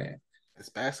tech for that. It's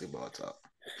basketball talk.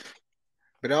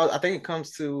 But I think it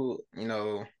comes to,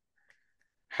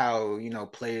 how,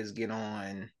 players get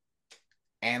on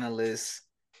analysts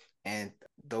and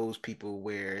those people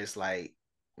where it's like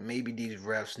maybe these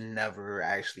refs never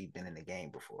actually been in the game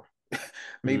before.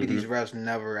 Maybe these Mm-hmm. refs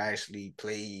never actually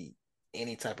played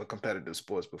any type of competitive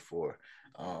sports before.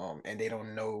 And they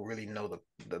don't really know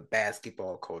the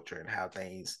basketball culture and how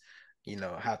things,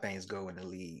 how things go in the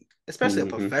league, especially a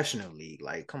Mm-hmm. professional league.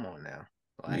 Like, come on now.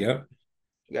 Like, Yep.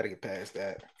 you got to get past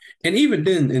that. And even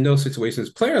then, in those situations,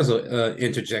 players will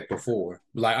interject before,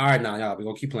 like, all right, now, nah, we're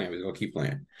gonna keep playing. We're gonna keep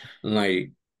playing.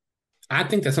 Like, I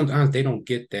think that sometimes they don't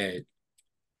get that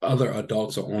other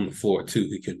adults are on the floor too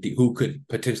who could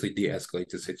potentially de-escalate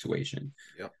the situation.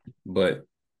 Yep. But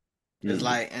It's mm,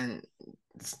 like, and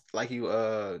it's like you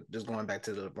just going back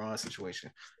to the LeBron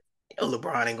situation.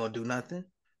 LeBron ain't gonna do nothing.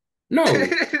 no,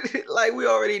 Like, we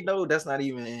already know that's not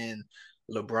even in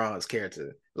LeBron's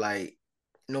character. Like,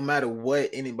 no matter what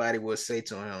anybody would say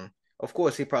to him, of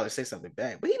course he'd probably say something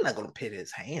back, but he's not gonna put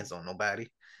his hands on nobody.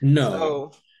 no,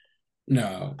 So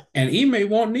no, and Ime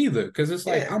won't neither because it's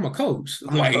like yeah, I'm a coach.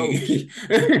 I'm a Like, coach.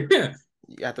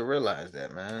 You have to realize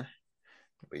that, man.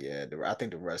 But yeah, I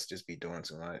think the rest just be doing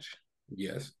too much.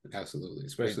 yes, absolutely, They,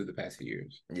 especially the past few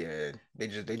years. yeah, they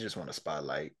just want a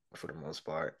spotlight for the most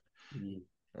part. Mm,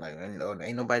 Like,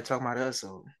 ain't nobody talking about us,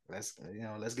 so let's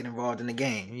get involved in the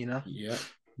game. yeah,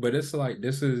 but it's like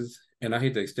this is, and I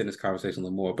hate to extend this conversation a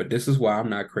little more, but this is why I'm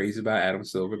not crazy about Adam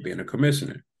Silver being a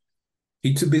commissioner.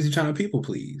 He too busy trying to people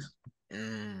please.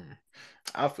 Mm,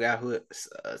 I forgot who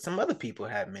some other people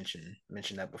have mentioned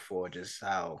that before, just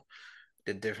how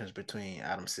the difference between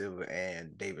Adam Silver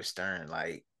and David Stern.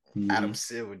 Like, Adam Mm-hmm.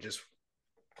 Silver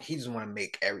he just want to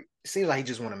make seems like he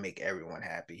just want to make everyone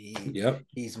happy. Yep.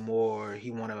 He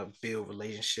want to build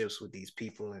relationships with these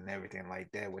people and everything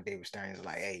like that. Where David Stern is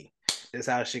like, hey, this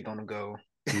how shit gonna go,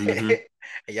 Mm-hmm. and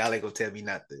y'all ain't gonna tell me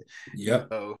nothing,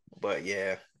 Yep. But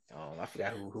yeah, I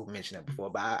forgot who mentioned that before,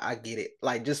 but I get it.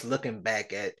 Like, just looking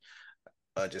back at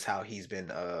just how he's been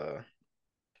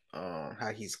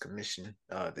how he's commissioned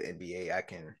the NBA, I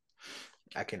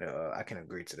can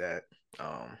agree to that.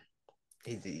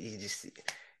 He just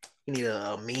he need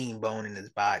a mean bone in his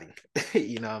body.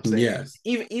 You know what I'm saying? Yes.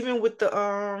 Even with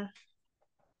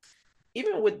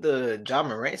the John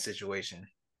Morant situation,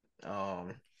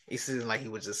 um, He seemed like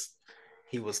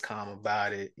he was calm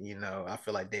about it. I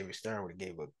feel like David Stern would have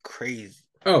gave a crazy.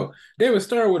 Oh, David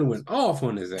Stern would have went off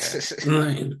on his ass.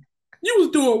 Like, you was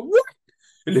doing what?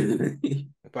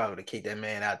 Probably would have kicked that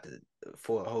man out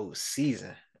for a whole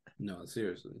season. No,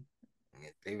 seriously.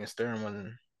 David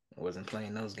Stern wasn't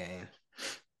playing those games.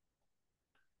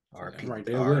 Yeah, I'm RP right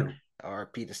there with him.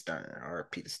 RP to Stern.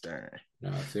 RP to Stern.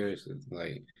 No, seriously.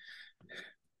 Like,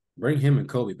 bring him and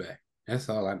Kobe back. That's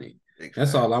all I need. Big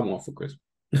That's facts. all I want for Christmas.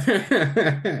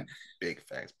 Big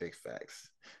facts. Big facts.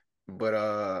 But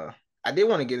I did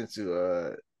want to get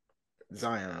into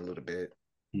Zion a little bit.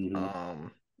 Mm-hmm.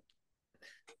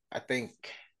 I think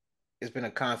it's been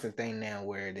a constant thing now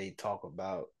where they talk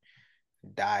about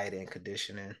diet and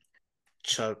conditioning.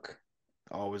 Chuck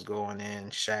always going in,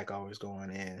 Shaq always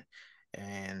going in,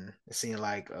 and it seemed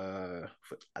like I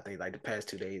think like the past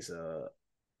 2 days a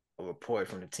report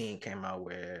from the team came out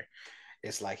where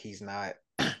it's like he's not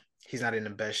he's not in the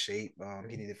best shape.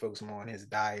 He needed to focus more on his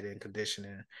diet and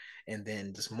conditioning. And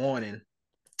then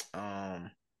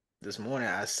um, this morning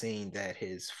I seen that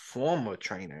his former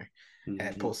trainer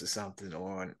had Mm-hmm. posted something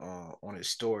on his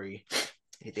story.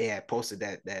 They had posted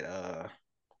that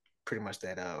pretty much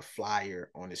that flyer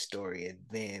on his story, and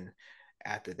then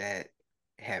after that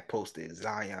had posted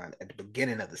Zion at the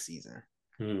beginning of the season.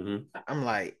 Mm-hmm. I'm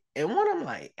like,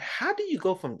 how do you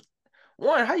go from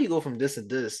this to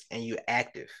this and you're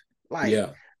active? Like,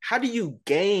 Yeah. how do you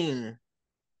gain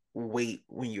weight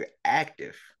when you're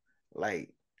active?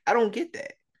 Like, I don't get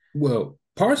that. Well,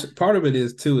 part of it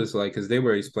is too is like because they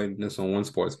were explaining this on one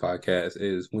sports podcast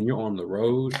is when you're on the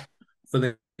road for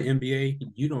the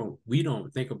NBA, we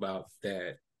don't think about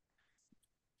that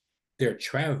they're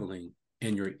traveling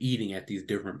and you're eating at these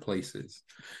different places.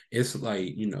 It's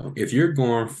like, if you're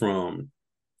going from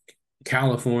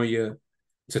California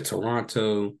to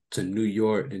Toronto to New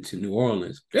York and to New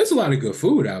Orleans, there's a lot of good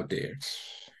food out there.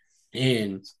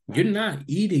 And you're not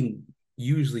eating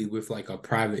usually with like a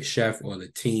private chef or the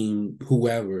team,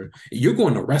 whoever. You're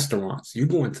going to restaurants, you're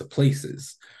going to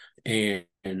places, and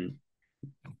ain't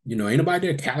nobody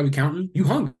there calorie counting. You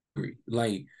hungry,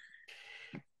 like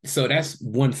so. That's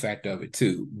one factor of it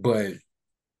too. But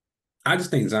I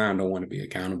just think Zion don't want to be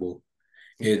accountable.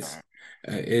 It's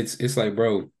Yeah. it's like,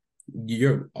 bro,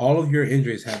 your all of your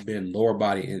injuries have been lower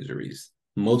body injuries,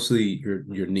 mostly your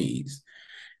knees.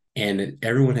 And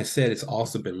everyone has said it's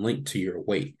also been linked to your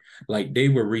weight. Like they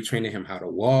were retraining him how to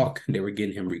walk, they were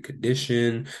getting him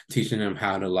reconditioned, teaching him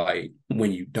how to like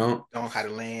when you dump. Don't how to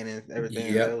land and everything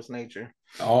of Yep, those nature.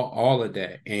 all of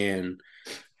that. And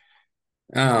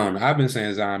I don't know. I've been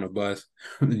saying Zion a bust.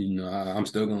 I'm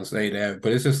still gonna say that,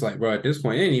 but it's just like, bro, at this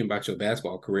point, it ain't even about your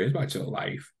basketball career. It's about your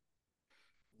life.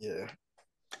 Yeah.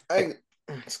 I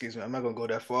excuse me, I'm not gonna go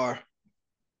that far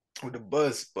with the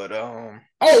bus, but Oh,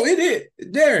 it is.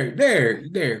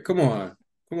 There. Come on,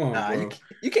 nah, bro.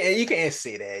 you can't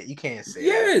say that. You can't say that.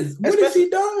 Yes. What has Especially he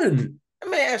done? I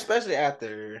mean, especially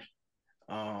after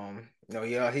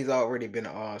yeah, he's already been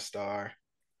an all-star.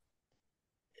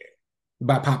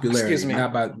 By Excuse popularity,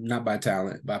 me. not by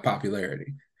talent, by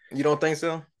popularity. You don't think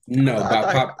so? No,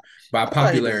 I thought by I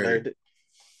thought he popularity. deserved it.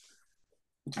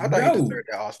 I thought he No, deserved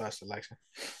that all-star selection.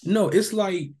 no, it's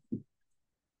like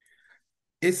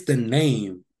it's the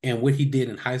name and what he did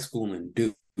in high school and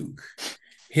Duke.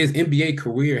 His NBA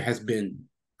career has been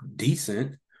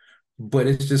decent, but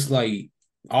it's just like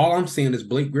all I'm seeing is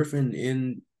Blake Griffin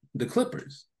in the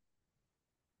Clippers.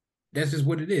 That's just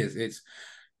what it is. It's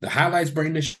the highlights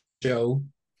bring the show,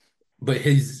 but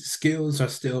his skills are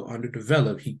still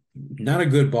underdeveloped. He not a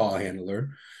good ball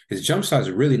handler. His jump shot is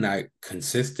really not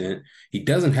consistent. He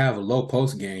doesn't have a low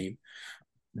post game.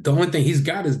 The only thing he's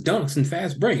got is dunks and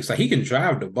fast breaks. Like he can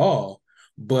drive the ball,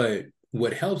 but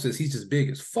what helps is he's just big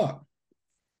as fuck.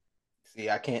 See,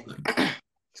 I can't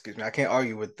excuse me, I can't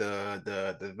argue with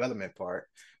the development part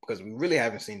because we really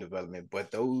haven't seen development, but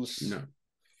those No.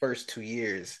 first 2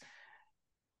 years,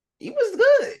 he was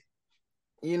good.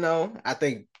 I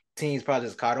think teams probably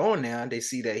just caught on now. They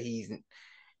see that he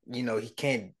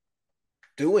can't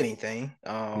do anything.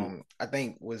 I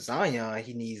think with Zion,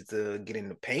 he needs to get in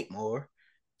the paint more,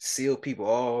 seal people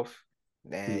off,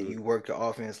 and Mm-hmm. you work the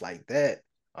offense like that.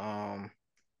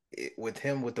 With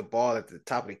him with the ball at the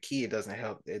top of the key, it doesn't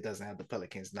help. It doesn't help the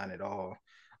Pelicans none at all.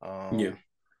 Yeah.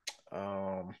 Um,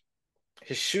 um,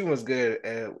 his shooting was good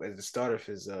at the start of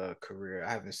his career.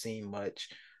 I haven't seen much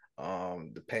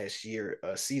the past year,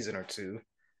 season or two.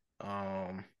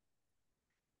 Um,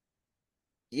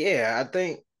 yeah, I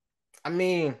think.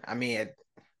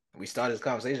 We started this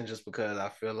conversation just because I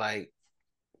feel like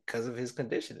because of his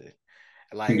conditioning.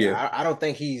 Like Yeah. I don't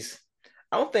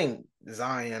think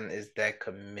Zion is that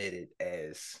committed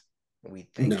as we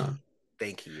No.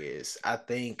 think he is. I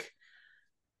think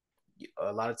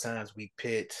a lot of times we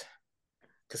pit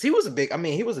because he was a big. I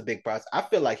mean, he was a big prospect. I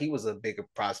feel like he was a bigger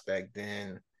prospect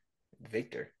than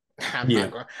Victor. Yeah,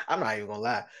 I'm not even gonna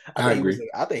lie. I agree.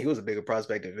 I think he was a bigger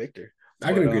prospect than Victor.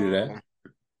 I can But agree to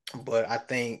that. I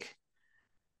think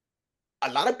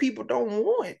a lot of people don't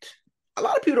want. A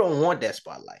lot of people don't want that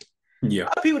spotlight. A Yeah.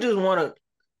 lot of people just want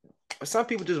to. Some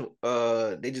people just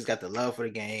they just got the love for the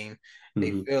game. They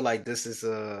Hmm. feel like this is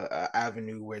a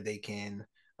avenue where they can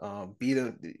be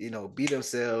the be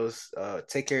themselves,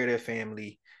 take care of their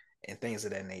family, and things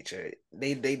of that nature.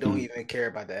 They don't Hmm. even care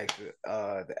about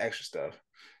the extra stuff.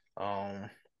 Um,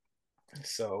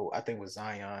 so I think with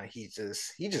Zion, he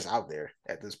just out there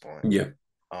at this point. Yeah.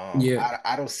 Yeah.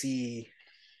 I don't see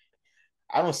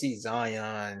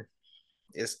Zion.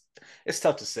 It's it's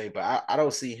tough to say, but I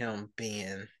don't see him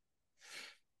being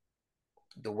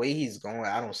the way he's going.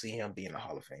 I don't see him being a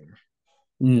Hall of Famer.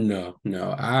 No,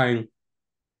 no.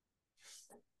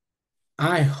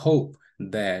 I hope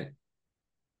that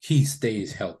he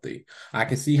stays healthy. I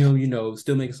can see him,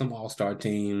 still making some all-star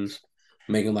teams,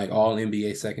 making like all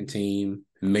NBA second team,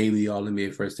 maybe all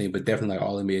NBA first team, but definitely like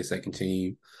all NBA second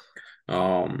team.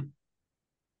 Um,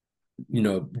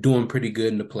 doing pretty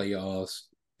good in the playoffs.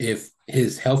 If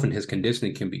his health and his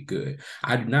conditioning can be good,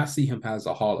 I do not see him as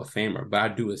a Hall of Famer, but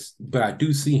I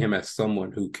do see him as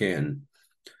someone who can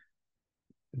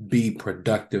be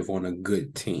productive on a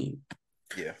good team.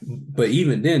 Yeah. But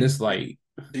even then, it's like,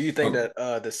 Do you think uh,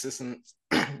 that the system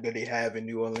that they have in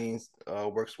New Orleans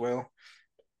works well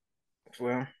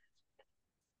for him?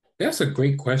 that's a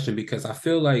great question because I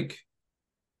feel like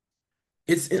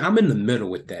I'm in the middle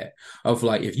with that of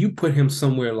like if you put him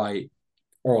somewhere like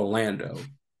Orlando,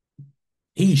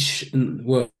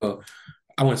 well,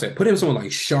 I want to say put him somewhere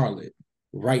like Charlotte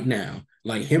right now,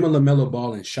 like him and LaMelo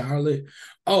Ball in Charlotte.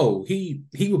 Oh, he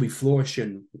will be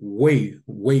flourishing way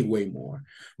more.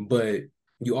 But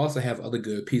you also have other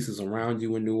good pieces around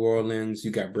you in New Orleans. You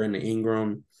got Brandon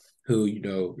Ingram, who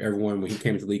everyone when he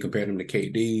came to the league compared him to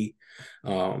KD.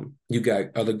 You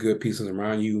got other good pieces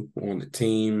around you on the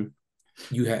team.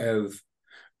 You have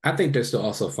I think they're still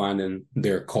also finding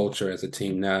their culture as a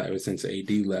team now ever since AD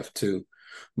left too.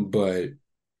 But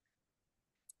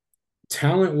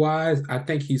talent wise, I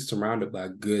think he's surrounded by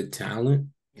good talent.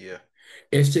 Yeah.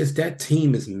 It's just that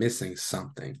team is missing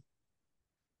something.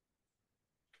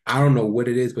 I don't know what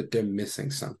it is, but they're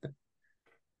missing something.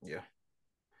 Yeah.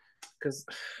 Because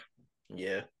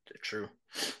yeah, true.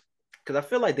 Because I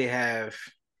feel like they have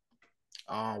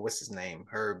what's his name,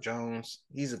 Herb Jones.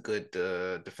 He's a good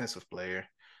defensive player.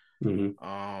 Mm-hmm.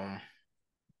 Um,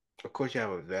 of course, you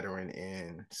have a veteran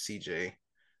in CJ.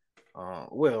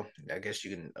 Well, I guess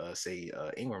you can say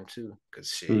Ingram too, because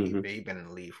shit, Mm-hmm. he been in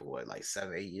the league for what, like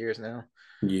 7, 8 years now.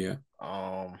 Yeah.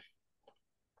 Um,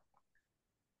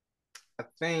 I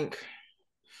think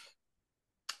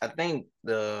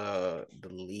the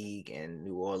league and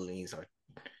New Orleans are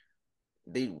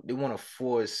they want to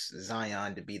force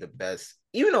Zion to be the best,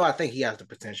 even though I think he has the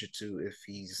potential to if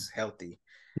he's healthy.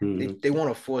 Mm-hmm. They want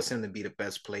to force him to be the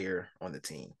best player on the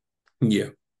team. Yeah.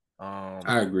 Um,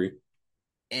 I agree.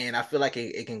 and I feel like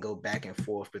it can go back and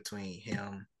forth between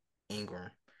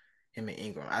Ingram, him and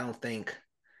Ingram. I don't think,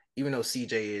 even though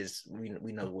CJ is, we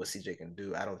know what CJ can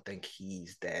do. I don't think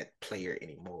he's that player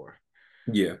anymore.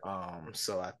 Yeah.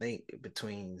 So I think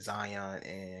between Zion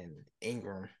and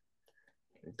Ingram,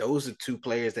 those are two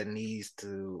players that needs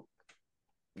to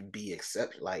be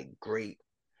accept like great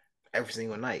every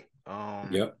single night.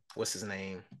 Yep. What's his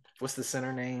name? What's the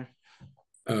center name?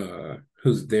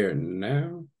 Who's there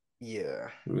now? Yeah,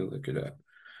 Let me look it up.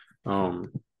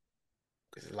 Um,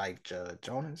 is it like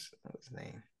Jonas? What's his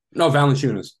name? no,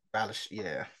 Valanciunas. Relish.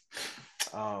 Yeah.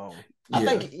 I Yeah.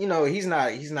 think he's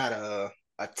not a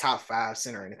top five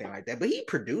center or anything like that, but he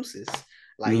produces.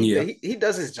 Like Yeah. he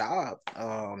does his job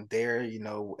there,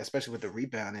 especially with the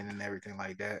rebounding and everything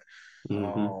like that.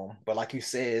 Mm-hmm. But like you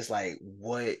said, it's like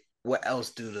what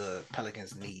else do the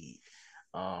Pelicans need?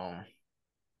 Um,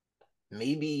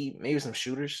 maybe some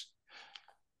shooters.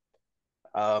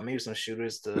 Maybe some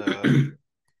shooters to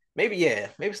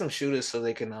maybe some shooters so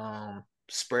they can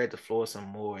spread the floor some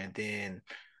more, and then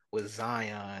with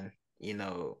Zion,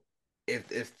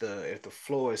 if the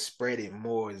floor is spreading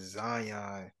more,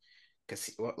 Zion, because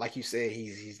like you said,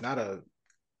 he's not a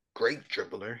great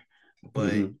dribbler,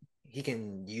 but Mm-hmm. he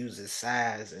can use his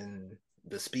size and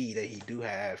the speed that he do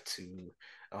have to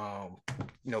um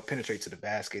penetrate to the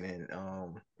basket and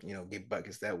get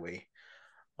buckets that way.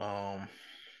 um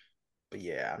but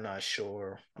yeah, I'm not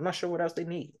sure what else they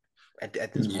need at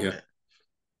this Yeah. moment.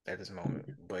 at this moment.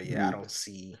 But yeah, I don't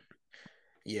see.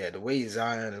 Yeah, the way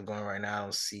Zion is going right now, I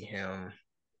don't see him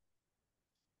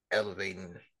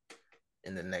elevating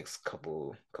in the next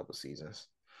couple seasons.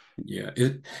 Yeah,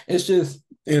 it's just,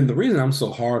 and the reason I'm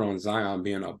so hard on Zion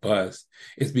being a bust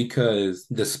is because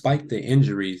despite the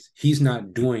injuries, he's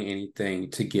not doing anything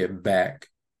to get back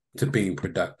to being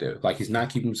productive. Like he's not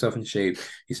keeping himself in shape.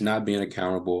 He's not being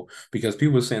accountable because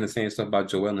people were saying the same stuff about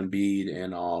Joel Embiid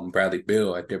and Bradley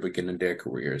Beal at the beginning of their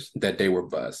careers that they were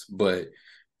busts, but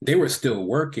they were still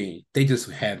working. They just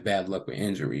had bad luck with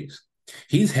injuries.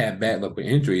 He's had bad luck with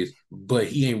injuries, but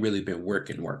he ain't really been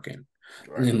working.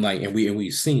 Right. And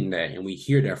we've seen that and we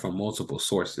hear that from multiple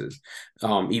sources,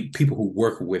 people who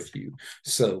work with you.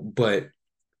 So, but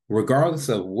regardless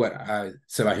of what I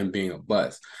said about him being a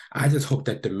bust, I just hope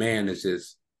that the man is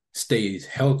just stays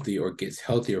healthy or gets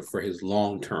healthier for his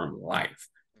long-term life,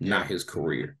 Yeah. not his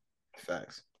career.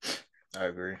 Facts. I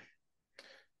agree.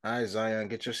 All right, Zion,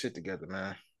 get your shit together,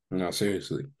 man. No,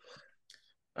 seriously.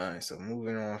 All right, so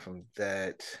moving on from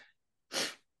that,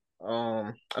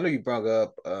 I know you brought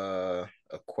up a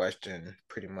question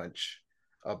pretty much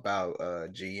about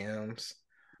GMs.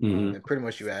 Mm-hmm. And pretty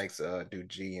much you asked, do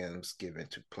GMs give in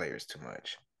to players too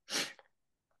much?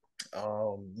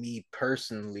 Me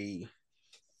personally,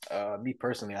 I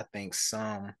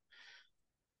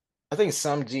think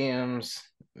some GMs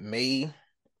may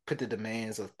put the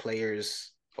demands of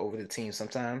players over the team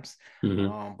sometimes,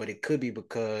 Mm-hmm. but it could be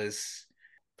because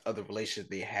of the relationship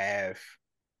they have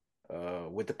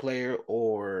with the player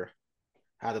or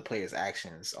how the player's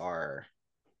actions are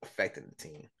affecting the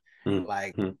team.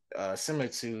 Like Mm-hmm. similar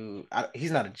to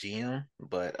he's not a GM,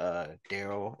 but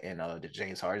Daryl in the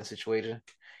James Harden situation,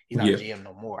 he's not a Yeah. GM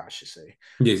no more, I should say.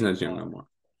 Yeah, he's not GM no Um, more.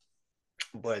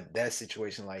 but that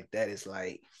situation like that is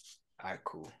like, all right,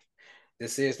 cool.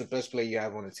 This is the best player you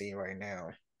have on the team right now,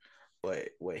 but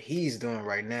what he's doing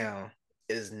right now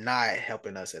is not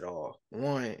helping us at all.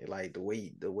 One, like the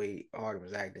way Harden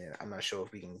was acting, I'm not sure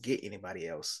if we can get anybody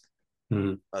else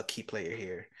Mm-hmm. a key player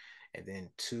here. And then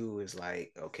two is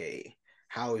like, okay,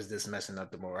 how is this messing up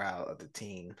the morale of the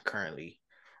team currently?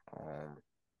 Um,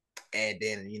 and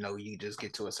then you just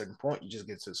get to a certain point. You just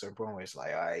get to a certain point where it's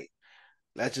like, all right,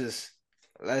 let's just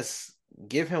let's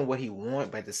give him what he wants,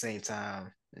 but at the same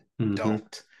time, Mm-hmm.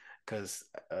 don't, because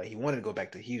he wanted to go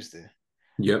back to Houston,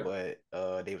 Yep.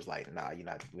 but they was like, nah, we're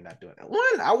not doing that.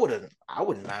 One, I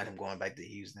wouldn't mind him going back to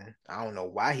Houston. I don't know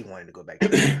why he wanted to go back to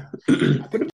Houston. I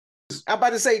think I'm about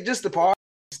to say just the part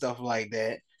stuff like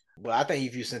that. But I think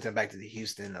if you sent him back to the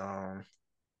Houston, well,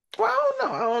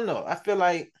 I don't know. I feel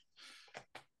like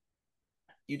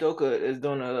Udoka is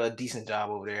doing a decent job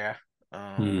over there.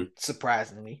 Mm-hmm.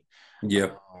 Surprisingly.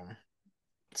 Yep. Um,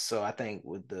 so I think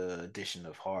with the addition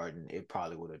of Harden, it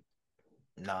probably would have.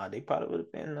 Nah, they probably would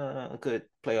have been a good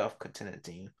playoff contender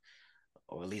team,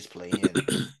 or at least play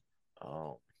in.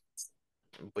 Um,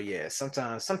 but yeah,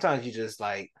 sometimes you just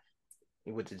like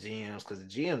with the GMs because the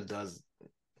GMs does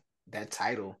that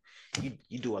title.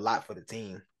 You do a lot for the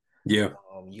team. Yeah.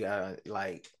 You got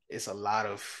like it's a lot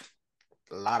of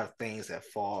things that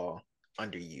fall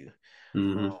under you.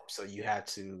 Mm-hmm. So you have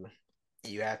to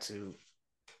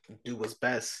do what's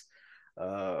best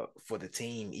for the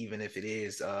team, even if it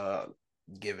is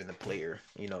giving the player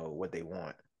what they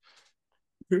want.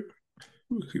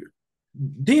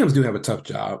 DMs do have a tough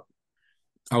job.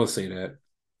 I would say that.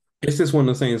 It's just one of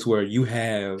those things where you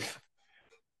have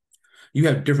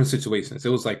different situations. It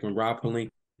was like when Rob Pelinka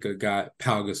got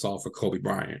Pau Gasol for Kobe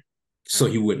Bryant, so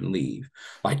he wouldn't leave.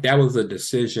 Like that was a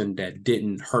decision that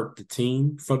didn't hurt the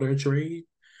team for their trade.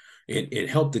 It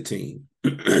helped the team.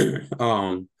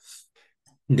 Then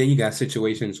you got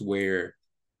situations where,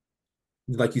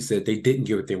 like you said, they didn't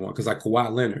get what they want. Because like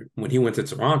Kawhi Leonard, when he went to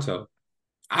Toronto,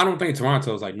 I don't think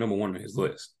Toronto is like number one on his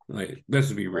list. Like, let's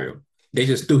just be Right. real. They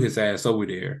just threw his ass over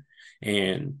there,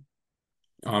 and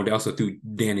they also threw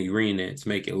Danny Green in to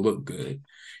make it look good.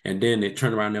 And then it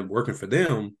turned around and working for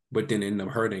them, but then ended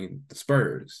up hurting the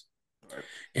Spurs. Right.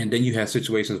 And then you have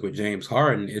situations with James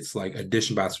Harden. It's like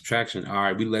addition by subtraction. All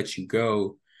right, we let you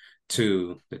go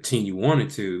to the team you wanted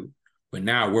to, but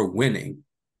now we're winning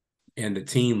and the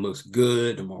team looks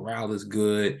good, the morale is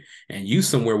good, and you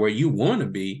somewhere where you want to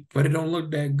be, but it don't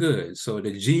look that good. So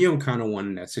the GM kind of won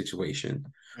in that situation.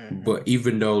 Mm-hmm. But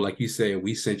even though, like you said,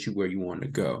 we sent you where you want to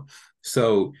go.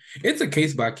 So it's a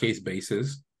case by case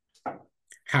basis.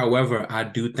 However, I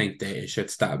do think that it should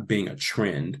stop being a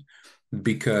trend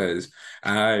because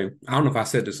I don't know if I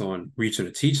said this on Reaching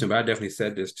the Teaching, but I definitely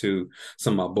said this to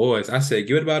some of my boys. I said,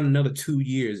 give it about another 2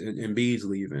 years and Embiid's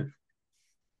leaving.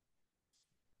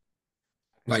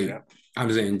 I see Like that.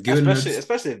 I'm saying, give it another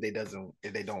Especially if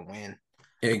they don't win.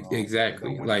 and don't Exactly.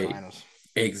 win the Like finals.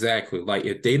 exactly. Like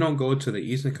if they don't go to the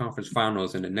Eastern Conference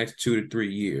Finals in the next 2 to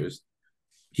 3 years,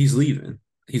 he's leaving.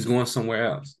 He's going somewhere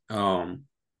else.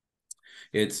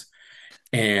 It's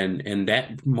and in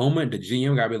that moment, the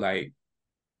GM gotta be like,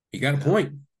 "You got a Yeah,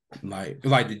 point." Like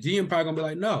the GM probably gonna be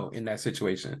like, "No," in that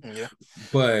situation. yeah,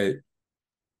 But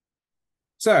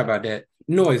sorry about that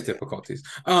noise yeah. difficulties.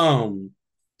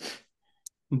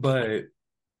 But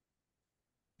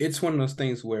it's one of those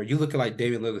things where you look at like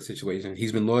David Lillard's situation.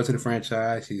 He's been loyal to the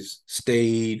franchise. He's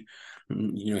stayed.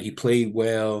 He played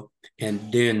well,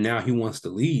 and then now he wants to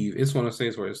leave. It's one of those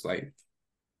things where it's like,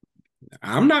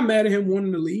 I'm not mad at him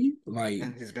wanting to leave. Like,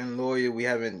 And he's been loyal. We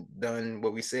haven't done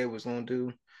what we said we was gonna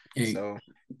do. e- So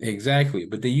exactly.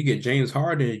 But then you get James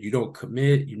Harden. You don't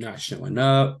commit. You're not showing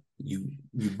up. You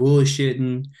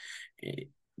bullshitting. eh,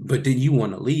 But then you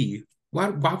want to leave. Why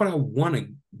would I want to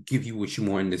give you what you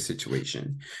want in this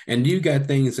situation? And you got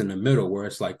things in the middle where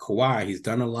it's like Kawhi, he's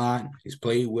done a lot, he's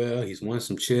played well, he's won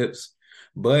some chips,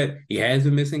 but he has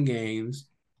been missing games.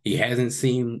 He hasn't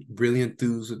seemed really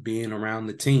enthused with being around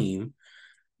the team.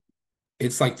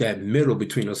 It's like that middle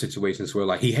between those situations where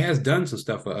like he has done some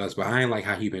stuff for us, but I ain't like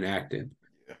how he been acting.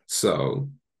 yeah, So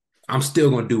I'm still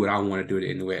gonna do what I want to do it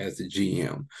anyway as the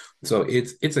GM. So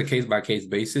it's a case by case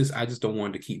basis. I just don't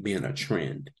want it to keep being a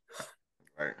trend.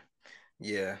 right.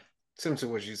 Yeah. Similar to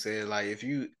what you said, like if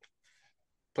you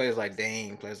players like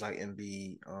Dame, players like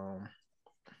Embiid,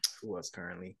 who else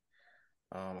currently?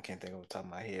 I can't think of the top of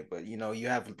my head, but you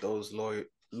have those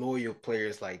loyal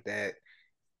players like that.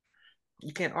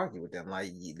 You can't argue with them.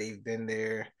 Like they've been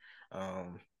there.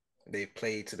 Um, they've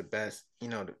played to the best.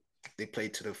 They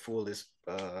played to the fullest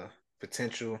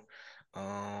potential,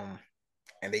 and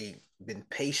they've been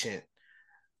patient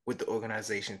with the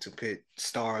organization to put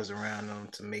stars around them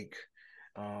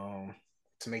um,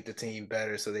 to make the team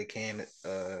better so they can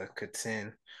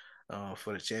contend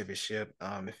for the championship.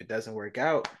 If it doesn't work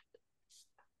out,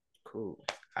 cool.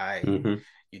 Mm-hmm.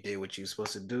 You did what you were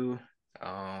supposed to do.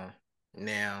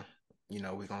 Now,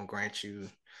 we're gonna grant you,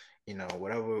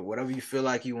 whatever you feel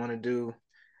like you want to do.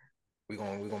 We're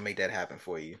gonna make that happen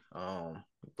for you.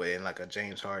 But in like a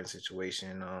James Harden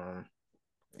situation,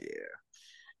 yeah,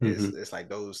 it's Mm-hmm. it's like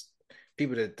those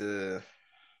people that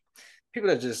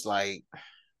just like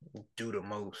do the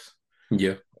most.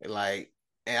 Yeah. Like,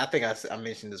 and I think I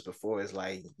mentioned this before. It's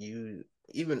like you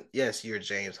even yes, you're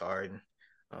James Harden.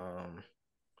 Um,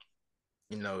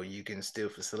 you can still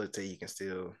facilitate, you can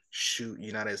still shoot.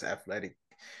 You're not as athletic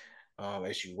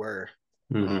as you were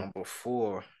Mm-hmm.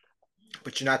 before,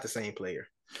 but you're not the same player.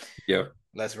 Yeah.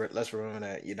 Let's remember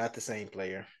that you're not the same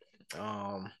player.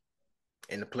 Um,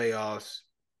 in the playoffs,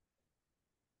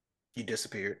 you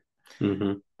disappeared.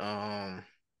 Mm-hmm. Um,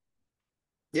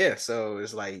 yeah, so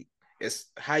it's like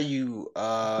it's how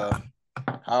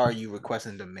are you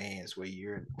requesting demands where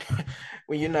you're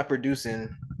when you're not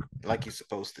producing like you're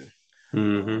supposed to.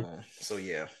 Mm-hmm. So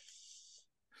yeah,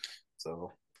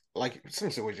 so like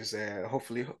similar to what you said,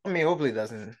 hopefully it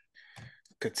doesn't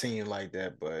continue like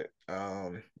that, but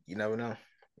you never know.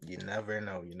 You never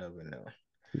know.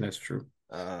 That's true.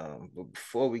 But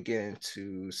before we get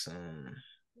into some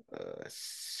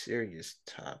serious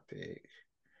topic,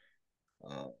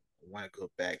 I want to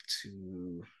go back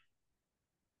to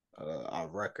our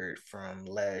record from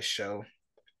last show.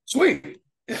 Sweet.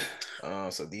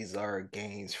 So these are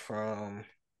games from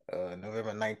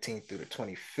November 19th through the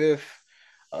 25th.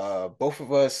 Both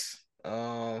of us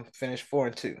finished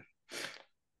 4-2.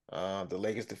 The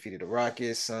Lakers defeated the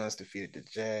Rockets, Suns defeated the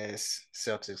Jazz,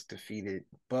 Celtics defeated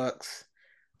Bucks,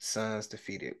 Suns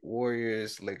defeated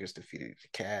Warriors, Lakers defeated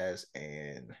the Cavs,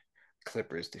 and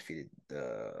Clippers defeated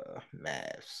the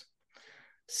Mavs.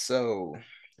 So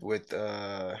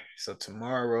so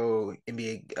tomorrow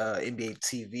NBA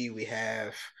TV we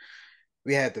have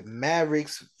the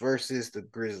Mavericks versus the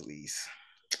Grizzlies.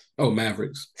 Oh,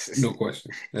 Mavericks. No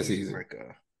question. That's Easy easy.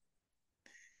 breaker.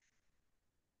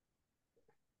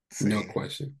 No Say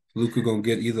question. Luka gonna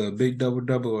get either a big double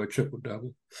double or a triple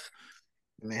double.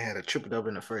 man had a triple double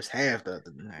in the first half the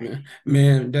other night.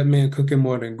 Man, that man cooking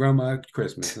more than grandma at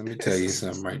Christmas. Let me tell you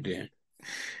something right there.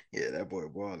 Yeah, that boy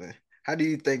balling. How do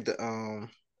you think the how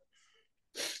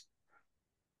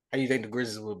do you think the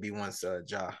Grizzlies will be once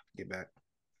Ja get back?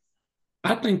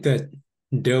 I think that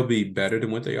they'll be better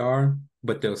than what they are,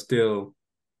 but they'll still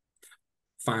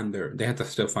they have to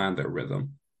still find their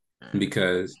rhythm Mm,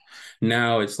 because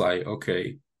now it's like,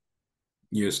 okay,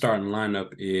 your starting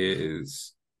lineup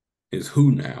is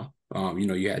who now?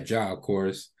 You had Ja, of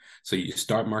course. So you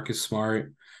start Marcus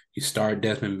Smart, you start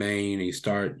Desmond Bain, and you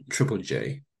start Triple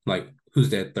J. Like who's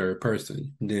that third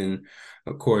person? Then,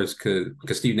 of course,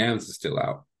 because Steve Adams is still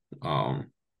out.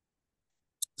 Um,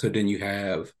 so then you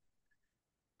have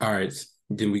all right.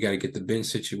 Then we got to get the bench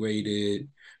situated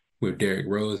with Derrick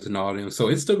Rose and all them. So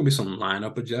it's still gonna be some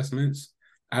lineup adjustments.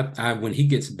 I when he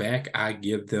gets back, I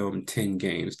give them 10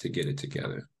 games to get it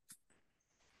together.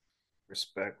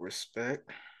 Respect, respect.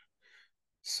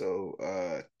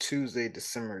 So Tuesday,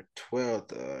 December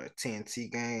 12th,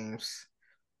 TNT games.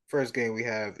 First game we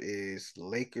have is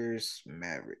Lakers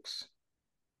Mavericks.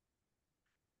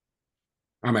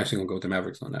 I'm actually gonna go with the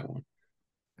Mavericks on that one.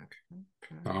 Okay,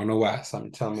 I okay. don't know why.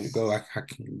 Something telling me to go. I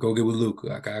can go get with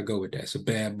Luca. I gotta go with that. It's a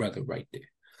bad brother right there.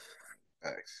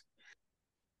 Thanks.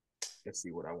 Let's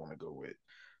see what I want to go with.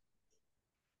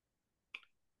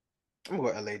 I'm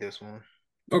gonna go LA this one.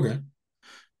 Okay.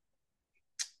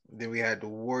 Then we had the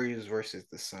Warriors versus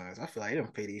the Suns. I feel like they done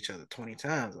played each other 20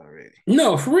 times already.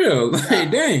 No, for real. Hey,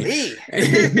 dang.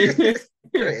 Golly.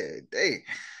 Great day.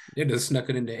 They just snuck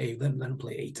it in there. Hey, let them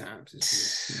play 8 times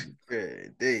this year.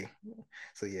 Great day.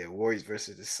 So yeah, Warriors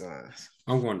versus the Suns.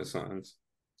 I'm going to Suns.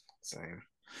 Same.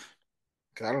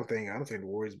 Cause I don't think the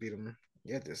Warriors beat them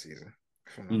yet this season,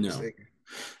 if I'm not No, mistaken.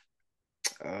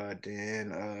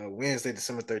 Then Wednesday,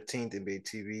 December 13th, NBA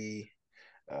TV,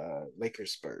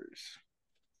 Lakers Spurs.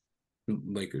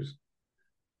 Lakers.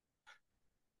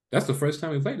 That's the first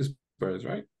time we played the Spurs,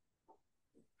 right?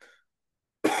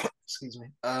 Excuse me.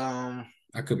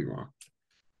 I could be wrong.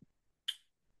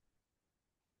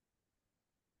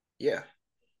 Yeah,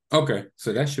 Okay,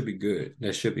 so yeah, that should be good.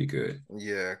 That should be good.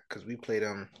 yeah. Because we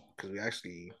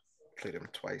actually played them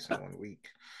twice in 1 week.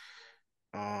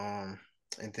 Um,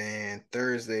 and then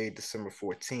Thursday, December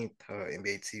 14th,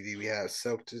 NBA TV, we have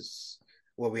Celtics.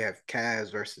 Well, we have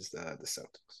Cavs versus the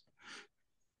Celtics.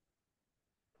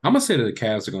 I'm gonna say that the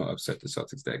Cavs are gonna upset the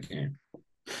Celtics that game.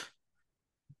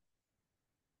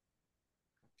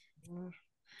 I'm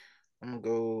gonna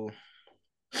go.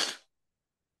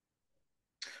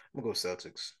 I'm gonna go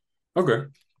Celtics Okay.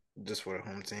 just for the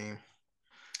home team.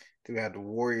 Then we have the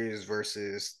Warriors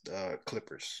versus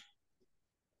Clippers.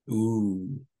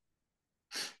 Ooh.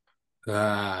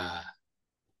 Ah.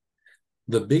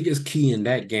 The biggest key in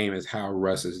that game is how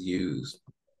Russ is used.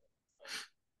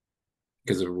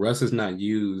 Because if Russ is not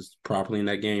used properly in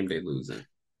that game, they losing.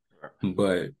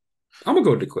 But I'm gonna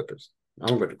go with the Clippers. I'm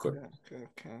gonna go with the Clippers. Okay,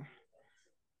 okay, okay.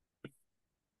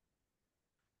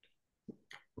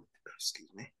 Excuse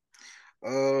me.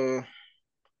 I'm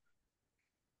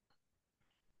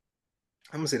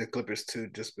gonna say the Clippers too,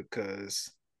 just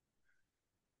because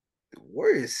the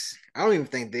Warriors. I don't even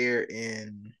think they're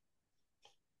in.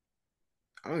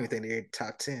 I don't even think they're in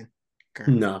top 10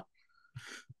 currently. No,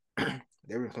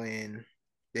 They've been playing.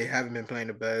 They haven't been playing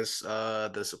the best.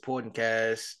 The supporting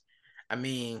cast. I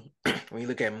mean, when you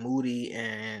look at Moody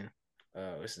and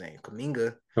what's his name,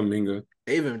 Kaminga, Kaminga.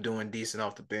 they've been doing decent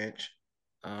off the bench.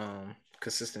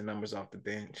 Consistent numbers off the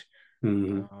bench.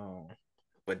 Mm-hmm. Um,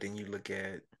 but then you look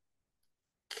at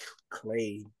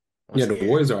Clay Yeah, once the again.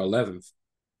 Warriors are 11th.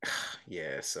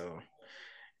 Yeah, so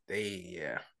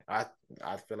yeah. I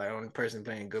feel like the only person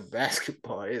playing good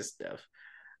basketball is Steph.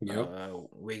 Yep.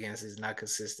 Wiggins is not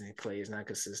consistent. Clay is not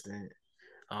consistent.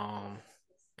 Um,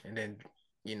 and then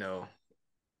you know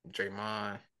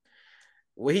Draymond,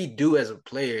 what he do as a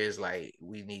player is like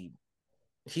we need.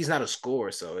 He's not a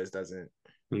scorer, so it doesn't.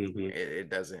 Mm-hmm. It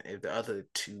doesn't. If the other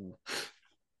two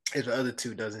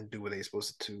doesn't do what they're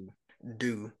supposed to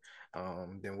do,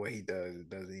 then what he does it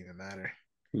doesn't even matter.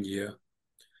 Yeah.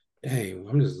 Hey,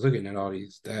 I'm just looking at all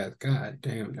these stats. God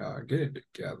damn, dog, get it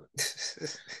together.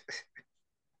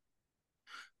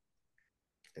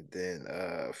 And then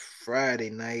Friday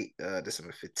night,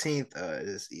 December 15th,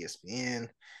 is ESPN.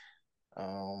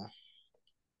 Um,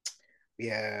 we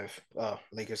have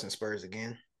Lakers and Spurs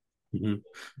again. Mm-hmm.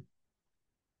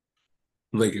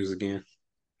 Lakers again.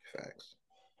 Facts.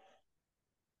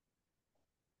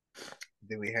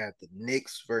 Then we have the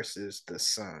Knicks versus the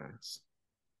Suns.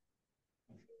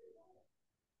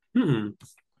 Hmm.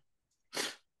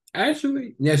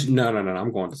 Actually, yes. No, no, no, no.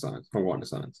 I'm going to Suns. I'm going to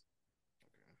Suns.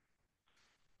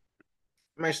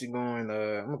 I'm actually going.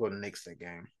 I'm gonna go to Knicks that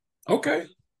game. Okay.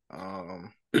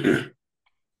 Um, Because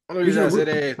only reason I say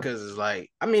that is because it's like,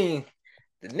 I mean,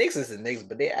 the Knicks is the Knicks,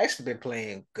 but they actually been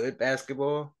playing good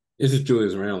basketball. it's just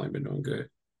Julius Randle ain't been doing good.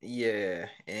 Yeah,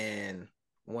 and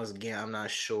once again, I'm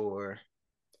not sure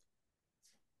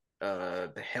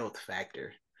the health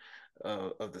factor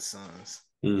of the Suns.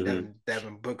 Mm-hmm.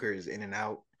 Devin Booker is in and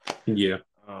out, Yeah,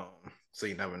 so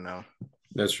you never know.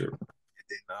 that's true.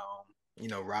 And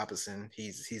then, Robinson,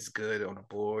 he's good on the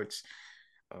boards,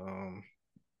 a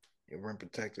rim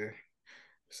protector.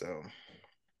 So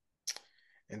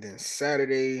And then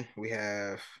Saturday we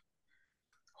have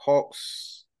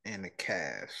Hawks and the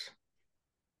Cavs.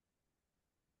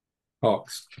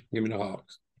 Hawks. Give me the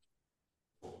Hawks.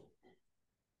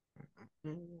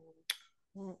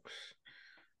 Hawks.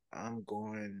 I'm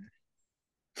going.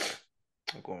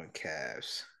 I'm going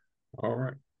Cavs. All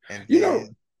right. And You know,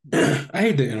 then I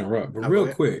hate to interrupt, but I'll go real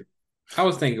ahead. quick, I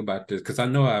was thinking about this because I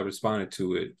know I responded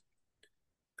to it.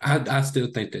 I still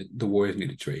think that the Warriors need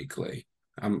to trade Clay.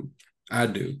 I'm I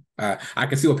do. I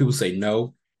can see why people say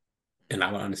no, and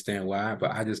I don't understand why,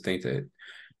 but I just think that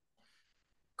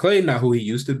Clay not who he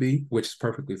used to be, which is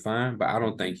perfectly fine, but I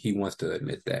don't think he wants to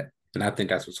admit that. And I think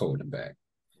that's what's holding him back.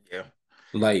 Yeah.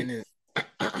 And Like, then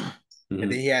and then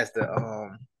mm-hmm, he has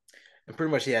the and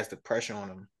pretty much he has the pressure on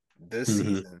him this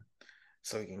mm-hmm, season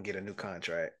so he can get a new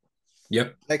contract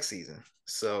yep, next season.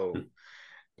 So,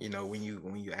 when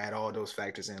you add all those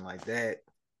factors in like that,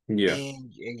 yeah.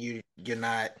 and you're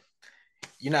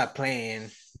not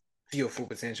playing to your full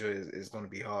potential is going to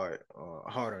be hard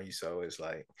on you. So it's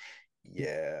like,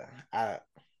 yeah,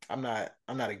 I'm not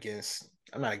against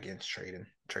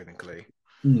trading Clay.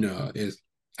 No, it's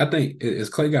I think it's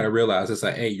Clay got to realize it's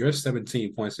like, hey, your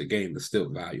 17 points a game is still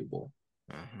valuable.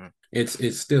 Mm-hmm.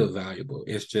 It's still valuable.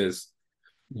 It's just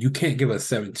you can't give us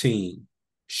 17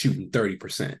 shooting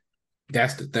 30%.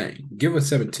 That's the thing. Give us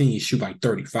 17, shoot like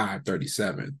 35,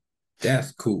 37.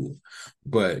 That's cool.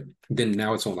 But then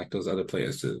now it's on like those other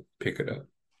players to pick it up.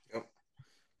 Yep.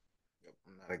 Yep.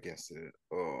 I'm not against it.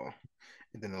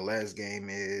 And then the last game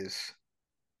is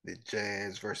the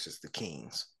Jazz versus the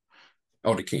Kings.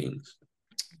 Oh, the Kings.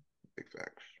 Big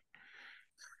facts.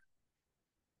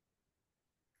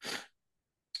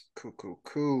 Cool, cool,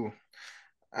 cool.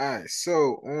 All right,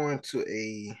 so on to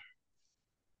a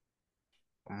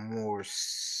more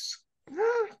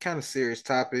kind of serious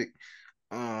topic.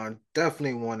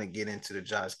 Definitely want to get into the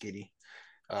Josh Giddey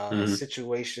Mm-hmm.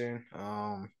 situation.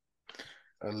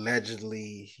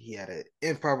 Allegedly, he had an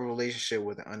improper relationship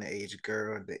with an underage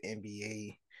girl. The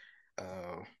NBA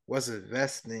was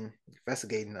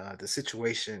investigating the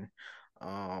situation.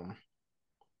 Um,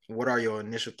 what are your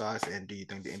initial thoughts, and do you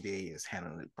think the NBA is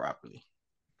handling it properly?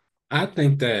 I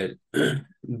think that the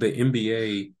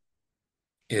NBA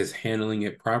is handling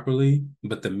it properly,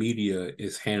 but the media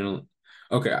is handling.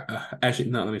 Okay, actually,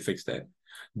 no. Let me fix that.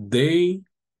 They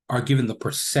are given the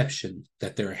perception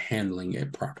that they're handling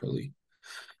it properly,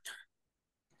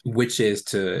 which is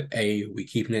to we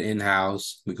keeping it in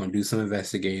house. We're gonna do some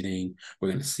investigating.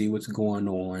 We're gonna see what's going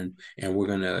on, and we're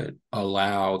gonna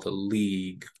allow the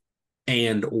league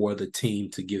and or the team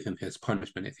to give him his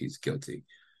punishment if he's guilty.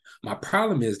 My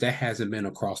problem is that hasn't been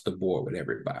across the board with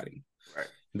everybody Right.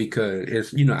 because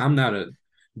it's I'm not a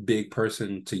big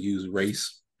person to use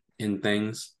race in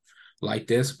things like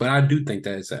this, but I do think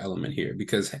that it's an element here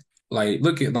because like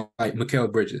look at like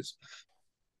Mikal Bridges.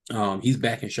 He's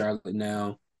back in Charlotte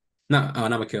now. Not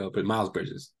Mikal, but Miles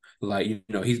Bridges. Like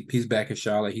he's back in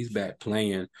Charlotte. He's back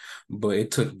playing, but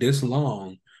it took this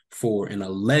long for an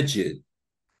alleged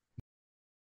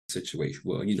situation.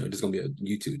 Well, there's gonna be a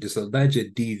YouTube. This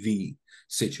alleged DV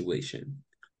situation.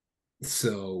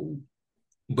 So,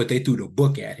 but they threw the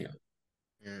book at him.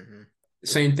 Mm-hmm.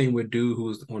 Same thing with dude who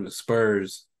was on the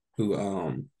Spurs, who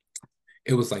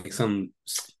it was like some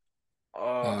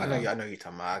I know uh you. I know you're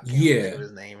talking about. I can't really think yeah, of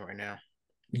his name right now.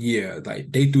 yeah,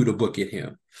 like they threw the book at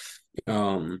him.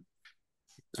 Um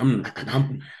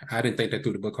I'm I didn't think they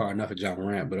threw the book hard enough at John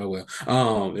Morant, but oh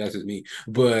well. That's just me.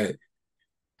 But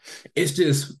it's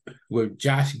just with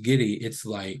Josh Giddey, it's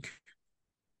like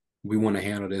we want to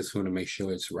handle this, we want to make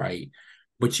sure it's right.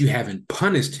 But you haven't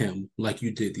punished him like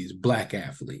you did these black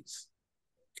athletes.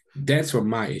 That's what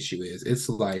my issue is. It's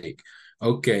like,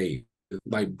 okay,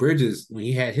 like Bridges, when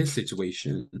he had his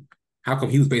situation, how come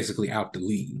he was basically out the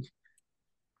league?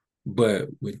 But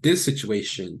with this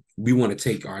situation, we want to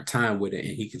take our time with it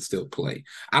and he can still play.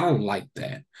 I don't like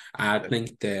that. I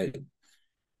think that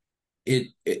it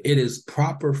is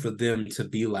proper for them to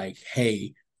be like,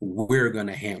 hey, we're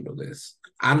gonna handle this.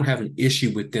 I don't have an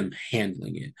issue with them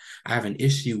handling it. I have an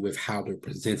issue with how they're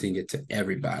presenting it to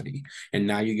everybody. And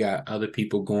now you got other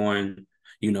people going,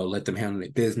 let them handle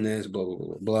their business, blah, blah,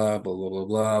 blah, blah, blah, blah, blah,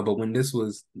 blah. But when this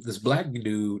was this black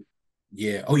dude,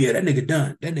 yeah, oh yeah, that nigga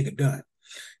done. That nigga done.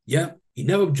 Yep. He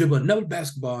never dribbled another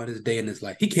basketball in his day in his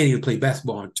life. He can't even play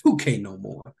basketball on 2K no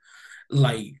more.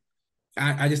 Like,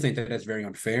 I just think that that's very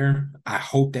unfair. I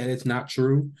hope that it's not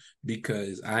true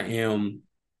because I am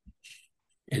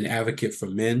an advocate for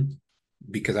men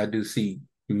because I do see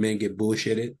men get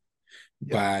bullshitted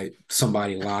Yep. by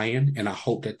somebody lying. And I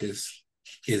hope that this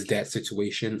is that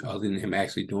situation other than him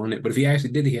actually doing it. But if he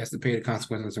actually did it, he has to pay the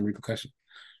consequences and repercussions.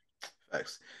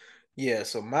 Facts. Yeah,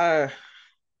 so of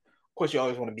course you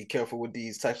always want to be careful with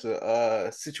these types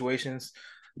of situations.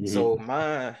 So Hmm.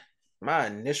 my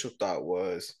initial thought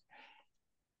was,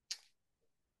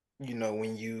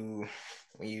 when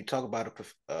you talk about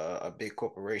a big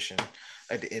corporation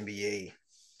like the NBA,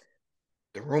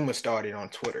 the rumor started on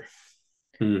Twitter.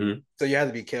 Hmm. So you have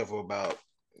to be careful about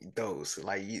those.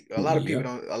 Like Yep. a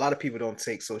lot of people don't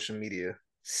take social media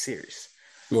serious.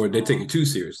 Or they take it too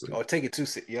seriously. Or take it too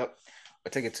yep, or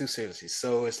take it too seriously.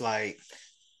 So it's like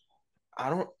I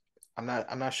don't I'm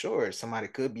not sure. Somebody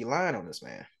could be lying on this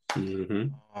man. Hmm.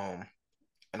 Um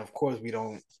and of course we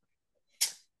don't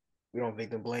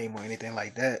victim blame or anything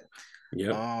like that.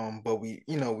 Yep. But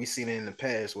we seen it in the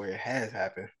past where it has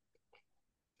happened.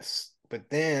 But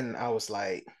then I was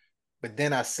like, but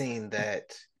then I seen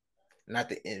that not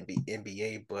the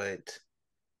NBA, but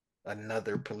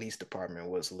another police department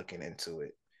was looking into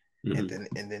it. And Hmm.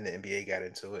 then the NBA got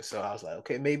into it. So I was like,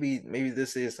 okay, maybe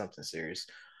this is something serious.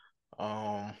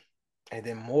 Um, and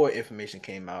then more information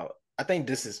came out. I think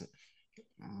this is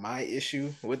my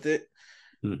issue with it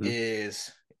Hmm.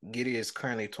 is Giddey is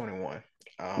currently 21.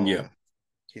 Yeah.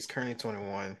 He's currently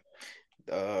 21.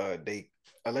 They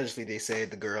allegedly they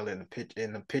said the girl in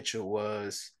the picture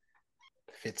was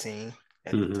 15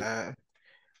 at the Hmm. time,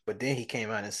 but then he came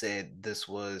out and said this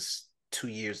was 2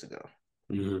 years ago.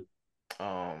 Hmm.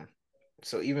 Um,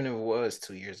 so even if it was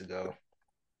 2 years ago,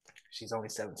 she's only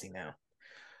 17 now.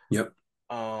 Yep.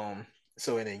 Um,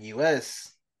 so in the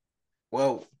US,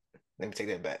 well, let me take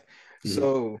that back. Hmm.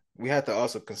 So we have to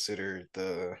also consider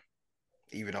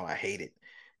even though I hate it,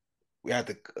 we have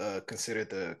to consider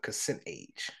the consent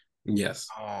age. Yes.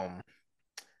 Um,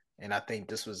 and I think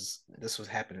this was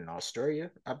happening in Australia,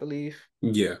 I believe.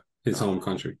 Yeah. His home Um,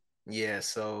 country. yeah,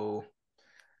 so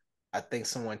I think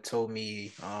someone told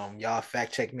me, y'all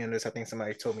fact check me on this. I think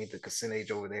somebody told me the consent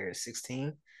age over there is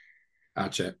 16. I'll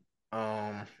check.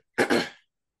 Um,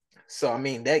 so I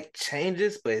mean that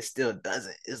changes, but it still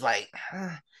doesn't. It's like,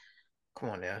 come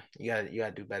on now, you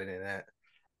gotta do better than that.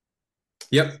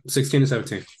 Yep. 16 to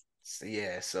 17. So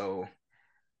yeah, so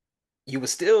you were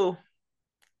still,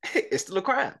 it's still a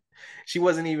crime. She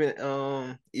wasn't even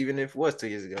if it was 2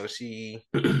 years ago,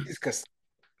 because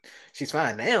she's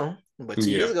fine now, but 2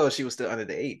 years Yeah. ago she was still under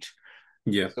the age.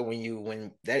 Yeah. So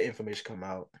when that information come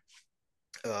out,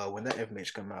 the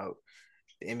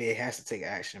NBA has to take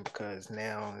action because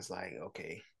now it's like,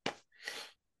 okay,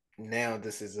 now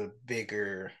this is a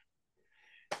bigger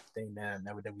thing that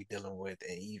we're dealing with,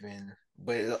 and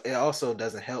but it also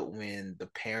doesn't help when the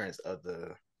parents of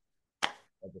the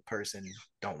person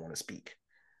don't want to speak.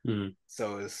 Hmm.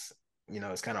 So it's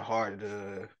kind of hard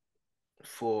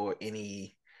for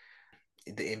the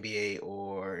NBA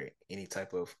or any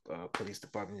type of police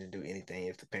department to do anything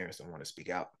if the parents don't want to speak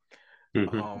out.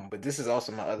 Hmm. But this is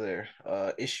also my other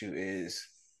issue is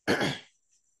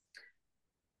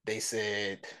they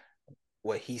said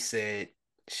what he said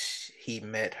he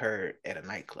met her at a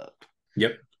nightclub.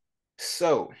 Yep.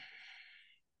 So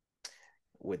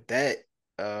with that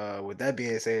with that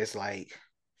being said, it's like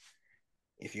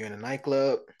if you're in a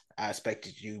nightclub, I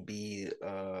expected you to be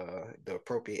the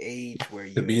appropriate age where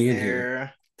To you're be in in here.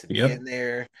 there to be Yep. in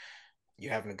there,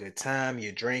 you're having a good time,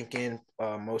 you're drinking,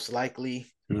 most likely.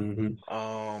 Hmm.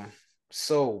 Um,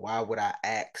 so why would I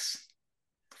ask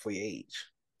for your age?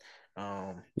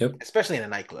 Yep. Especially in a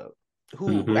nightclub.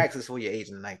 Who Hmm. asks for your age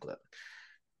in a nightclub?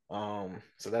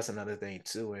 So that's another thing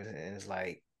too, and it's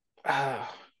like,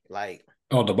 ah, like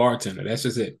Oh, the bartender. That's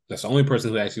just it. That's the only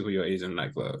person who asks you for your age in a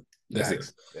nightclub. That's it.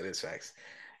 facts. That is facts.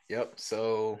 Yep.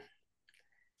 So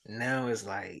now it's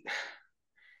like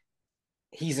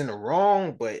he's in the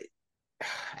wrong, but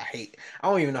I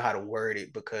don't even know how to word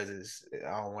it because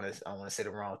I don't want to say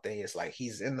the wrong thing. It's like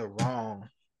he's in the wrong.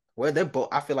 Well, they're both.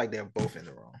 I feel like they're both in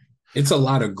the wrong. It's a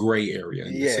lot of gray area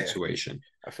in this Yeah, situation.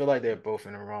 I feel like they're both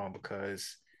in the wrong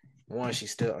because one,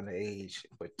 she's still underage,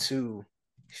 but two,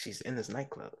 she's in this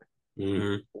nightclub.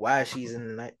 Hmm. Why is she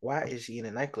in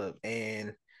a nightclub?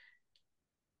 And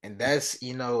that's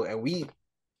and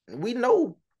we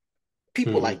know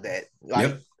people Hmm. like that. Like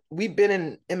Yep. we've been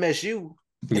in MSU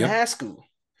in Yep. high school.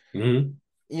 Hmm.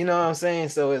 You know what I'm saying?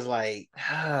 So it's like,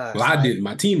 Well, I didn't.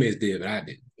 My teammates did, but I so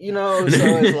didn't.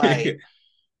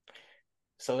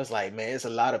 it's like, man, it's a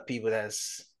lot of people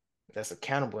that's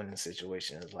accountable in the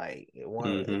situation. It's like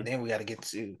one, Hmm. then we got to get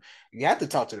to, you have to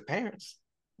talk to the parents.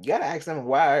 You got to ask them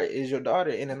why is your daughter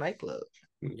in a nightclub,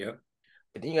 Yep.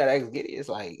 but then you got to ask Giddy. It's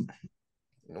like,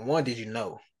 one, did you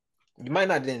know? You might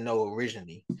not didn't know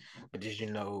originally, but did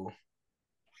you know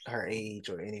her age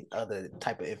or any other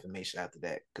type of information after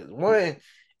that? Because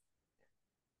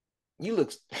you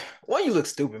look one, you look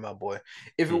stupid, my boy. Hmm.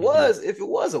 If it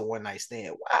was a one night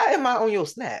stand, why am I on your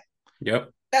snap? Yep.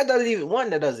 That doesn't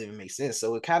even make sense.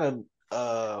 So it kind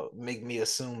of make me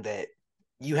assume that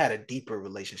you had a deeper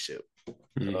relationship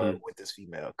Hmm. with this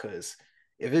female. Because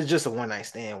if it's just a one night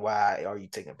stand, why are you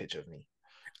taking a picture of me?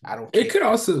 I don't It care. could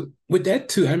also with that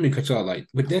too. I mean, cut y'all like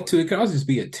with Of that course. too. It could also just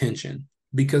be attention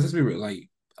because let's be real. Like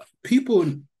people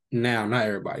now, not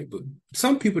everybody, but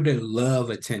some people that love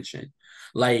attention.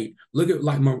 Like look at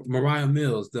like Mariah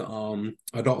Mills, the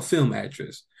adult film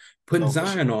actress, putting Oh, for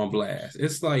Zion sure. on blast.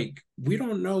 It's like we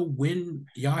don't know when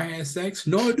y'all had sex,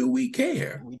 nor do we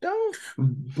care. We don't.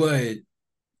 But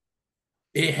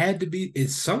it had to be.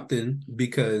 It's something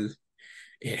because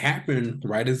it happened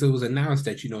right as it was announced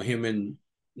that him and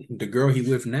the girl he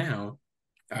with now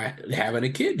are having a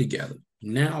kid together.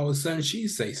 Now all of a sudden she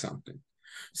say something,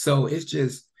 so it's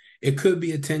just it could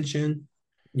be attention.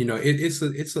 It's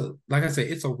a like I said,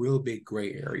 it's a real big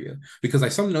gray area because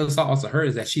like something else I also heard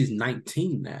is that she's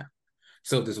 19 now.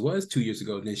 So if this was 2 years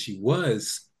ago, then she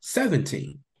was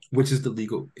 17, which is the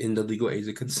legal age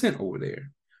of consent over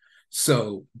there.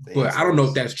 So, Dang, but I so don't know if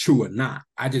it's that's true or not.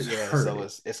 I just yeah, heard so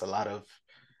it. it's a lot of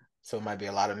so it might be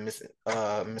a lot of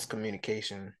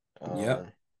miscommunication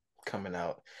Yep. coming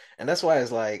out. And that's why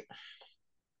it's like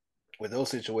with those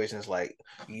situations, like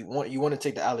you want to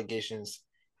take the allegations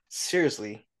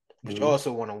seriously, but you Mm-hmm.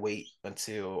 also want to wait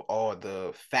until all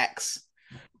the facts.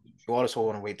 You also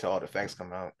want to wait till all the facts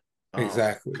come out.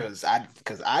 Exactly. Because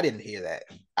I didn't hear that.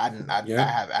 Yep.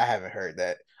 I haven't heard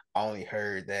that. I only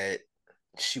heard that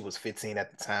she was 15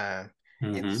 at the time,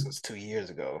 and this Mm-hmm. was 2 years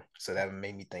ago. So that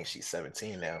made me think she's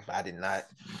 17 now. But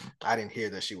I didn't hear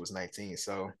that she was 19.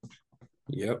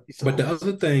 Yep. But So the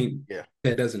other thing yeah,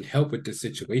 that doesn't help with the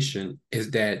situation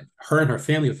is that her and her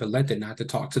family have elected not to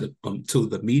talk to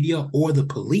the media or the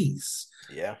police.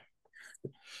 yeah,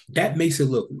 That makes it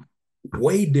look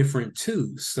way different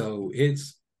too. So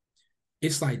it's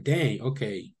like, dang,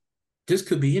 okay, this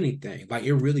could be anything. Like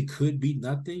it really could be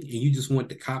nothing, and you just want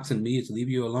the cops and media to leave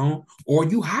you alone, or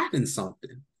you hiding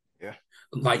something. yeah.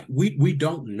 Like we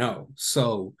don't know.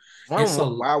 So One, it's a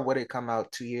why would it come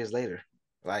out 2 years later?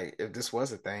 Like if this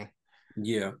was a thing,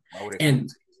 yeah. why would it come out And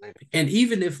 2 years later? and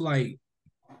even if like,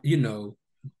 you know,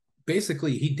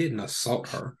 basically he didn't assault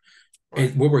her. Right,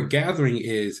 And what we're gathering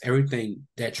is everything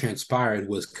that transpired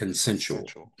was consensual.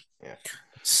 consensual. Yeah,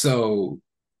 So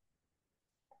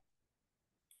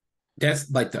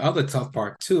that's like the other tough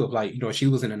part too of like, she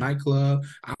was in a nightclub,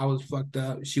 I was fucked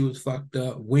up, she was fucked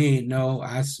up, we ain't know,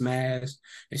 I smashed,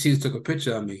 and she just took a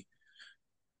picture of me.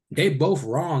 They both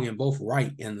wrong and both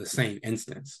right in the same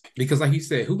instance. Because like you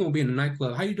said, who gonna be in the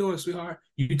nightclub? How you doing, sweetheart?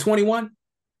 You 21?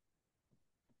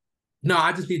 No,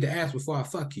 I just need to ask before I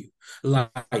fuck you.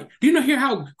 Like, do you not hear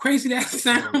how crazy that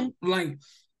sounds?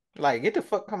 like get the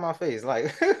fuck on my face.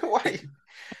 Like why?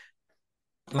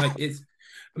 It's,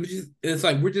 it's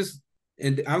like we're just,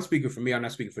 and I'm speaking for me. I'm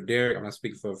not speaking for Derek. I'm not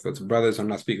speaking for the brothers. I'm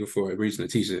not speaking for Reason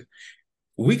to Teacher.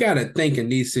 We got to think in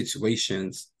these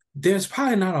situations. There's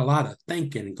probably not a lot of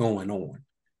thinking going on.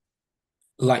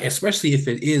 Like, especially if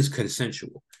it is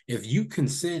consensual. If you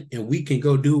consent and we can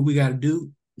go do what we got to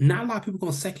do, not a lot of people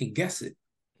gonna second guess it.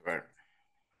 Right.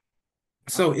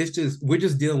 So it's just we're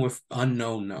just dealing with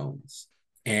unknown knowns.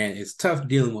 And it's tough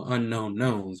dealing with unknown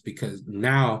knowns because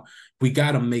now we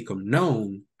got to make them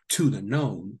known to the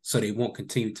known so they won't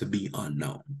continue to be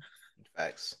unknown.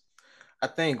 Facts. I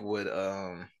think what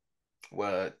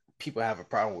people have a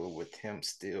problem with him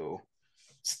still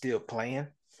playing.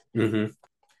 Mm-hmm.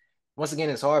 Once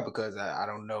again, it's hard because I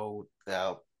don't know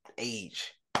the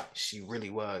age she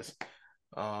really was.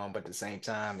 But at the same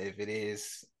time, if it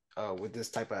is with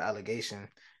this type of allegation,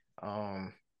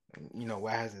 um,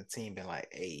 why hasn't the team been like,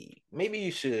 hey, maybe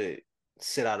you should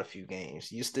sit out a few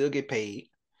games. You still get paid,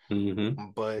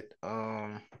 Mm-hmm. but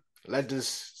let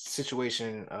this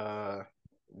situation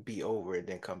be over and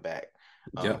then come back.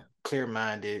 Yep. Clear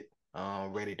minded,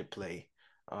 ready to play.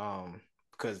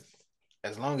 Because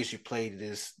as long as you play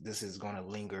this is gonna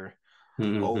linger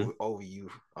Mm-hmm. over you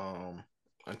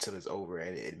until it's over,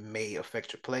 and it may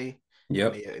affect your play.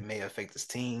 Yep. It may affect this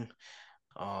team.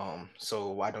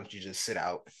 So why don't you just sit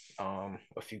out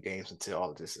a few games until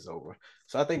all of this is over?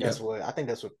 So Yep. I think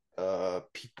that's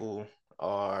what people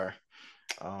are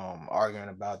arguing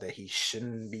about, that he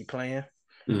shouldn't be playing.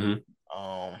 Mm-hmm.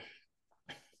 Um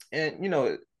and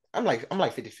I'm like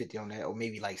 50-50 on that, or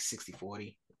maybe like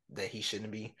 60-40 that he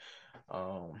shouldn't be.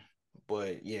 Um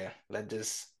but yeah, let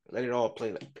it all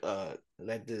play,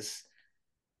 let this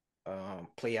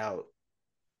play out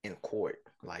in court.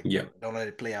 Like Yep. don't let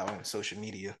it play out on social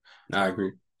media. I Um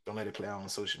agree. don't let it play out on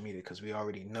social media because we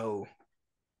already know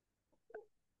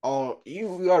all you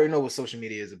we already know what social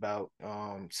media is about.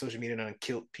 Social media done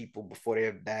killed people before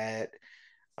they're bad.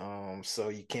 So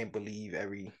you can't believe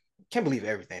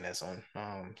everything that's on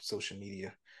social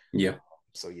media. Yeah.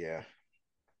 So yeah,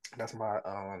 that's my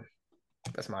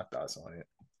thoughts on it.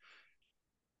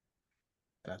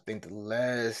 And I think the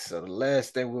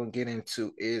last thing we'll get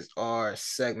into is our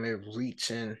segment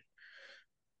reaching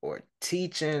or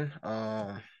teaching.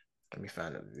 Let me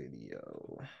find a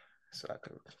video so I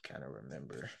could kind of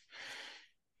remember.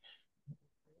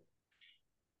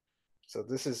 So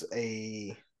this is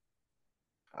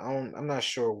I'm not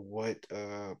sure what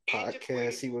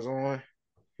podcast he was on.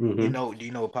 Mm-hmm. Do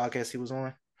you know what podcast he was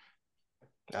on?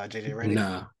 JJ Reddick.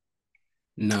 Nah,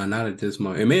 nah, not at this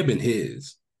moment. It may have been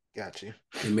his. Got you.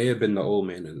 It may have been the old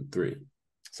man in the three.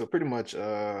 So pretty much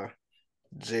JJ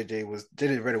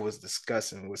Reddick was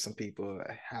discussing with some people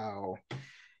how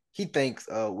he thinks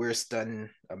we're stunting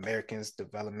Americans'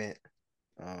 development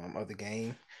of the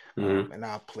game. Mm-hmm. And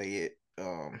I'll play it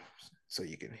so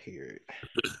you can hear it.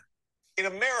 In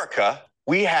America,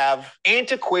 we have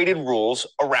antiquated rules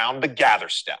around the gather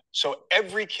step. So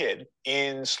every kid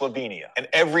in Slovenia and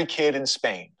every kid in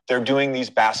Spain, they're doing these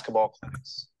basketball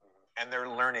clinics and they're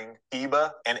learning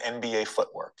FIBA and NBA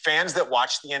footwork. Fans that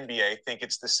watch the NBA think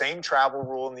it's the same travel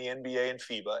rule in the NBA and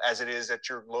FIBA as it is at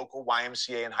your local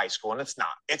YMCA in high school, and it's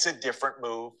not. It's a different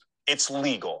move. It's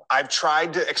legal. I've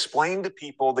tried to explain to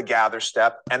people the gather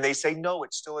step, and they say, no,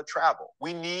 it's still a travel.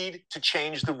 We need to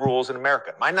change the rules in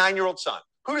America. My 9-year-old son,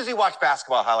 who does he watch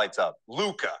basketball highlights of?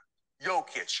 Luka,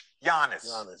 Jokic, Giannis,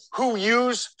 who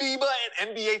use FIBA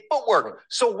and NBA footwork.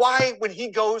 So why, when he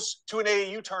goes to an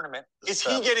AAU tournament, is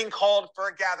he getting called for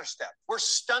a gather step? We're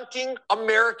stunting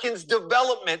Americans'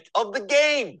 development of the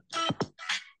game.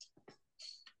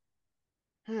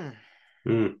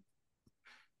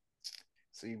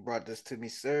 So you brought this to me,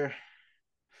 sir.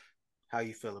 How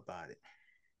you feel about it?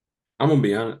 I'm gonna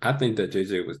be honest. I think that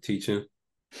JJ was teaching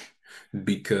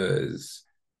because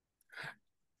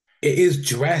it is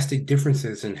drastic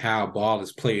differences in how ball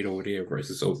is played over there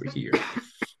versus over here.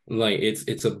 Like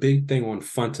it's a big thing on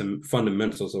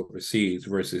fundamentals overseas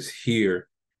versus here.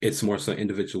 It's more so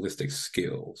individualistic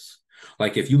skills.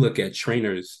 Like if you look at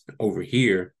trainers over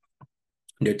here,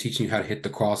 they're teaching you how to hit the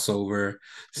crossover,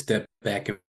 step back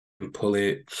and pull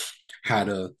it, how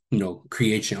to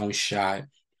create your own shot.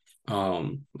 A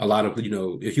lot of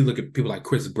if you look at people like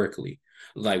Chris Brickley,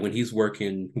 like when he's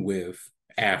working with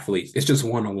athletes, it's just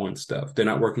one-on-one stuff. They're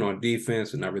not working on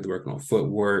defense, they're not really working on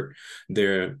footwork,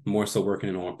 they're more so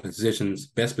working on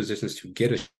best positions to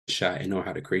get a shot and know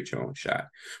how to create your own shot,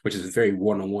 which is very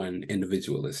one-on-one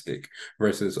individualistic.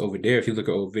 Versus over there, if you look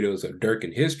at old videos of Dirk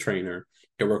and his trainer,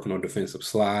 they're working on defensive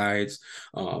slides,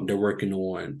 they're working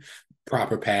on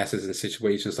proper passes in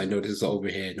situations like, no, this is the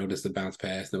overhead, no, this is the bounce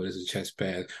pass, no, this is a chest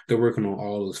pass. They're working on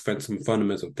all those some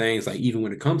fundamental things, like even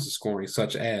when it comes to scoring,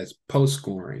 such as post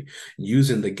scoring,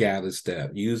 using the gather step,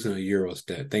 using a Euro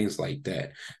step, things like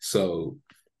that. So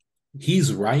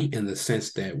he's right in the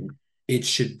sense that it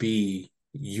should be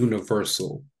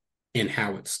universal in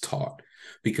how it's taught.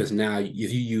 Because now if you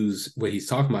use what he's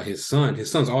talking about, his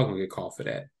son's always going to get called for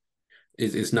that.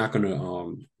 It's not going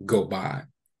to go by.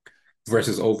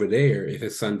 Versus over there, if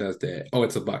his son does that, oh,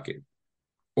 it's a bucket,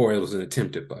 or it was an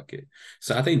attempted bucket.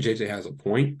 So I think JJ has a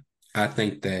point. I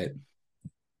think that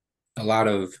a lot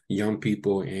of young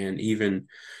people and even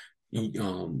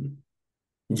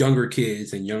younger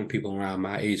kids and young people around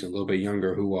my age, a little bit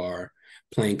younger, who are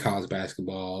playing college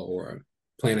basketball or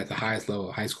playing at the highest level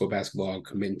of high school basketball,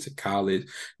 committing to college,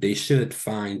 they should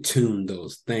fine tune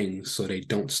those things so they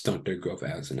don't stunt their growth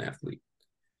as an athlete.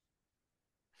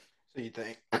 So you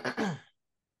think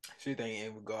so you think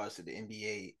in regards to the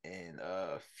NBA and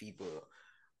FIBA,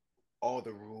 all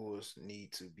the rules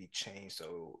need to be changed,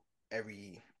 so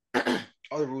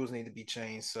all the rules need to be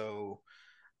changed, so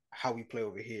how we play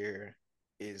over here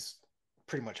is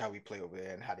pretty much how we play over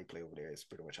there, and how they play over there is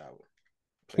pretty much how we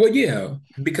play. Well, yeah,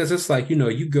 because it's like, you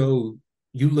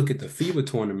look at the FIBA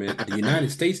tournament, the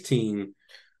United States team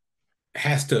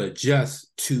has to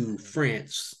adjust to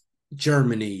France,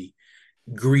 Germany,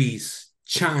 Greece,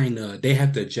 China. They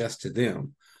have to adjust to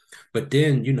them. But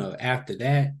then, after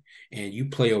that, and you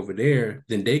play over there,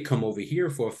 then they come over here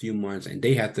for a few months and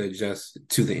they have to adjust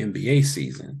to the NBA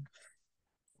season.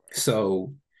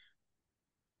 So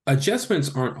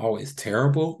adjustments aren't always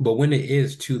terrible, but when it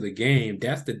is to the game,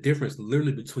 that's the difference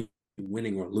literally between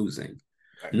winning or losing.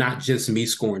 Right. Not just me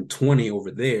scoring 20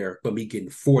 over there, but me getting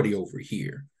 40 over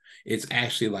here. It's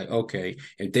actually like, okay,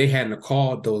 if they hadn't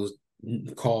called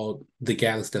the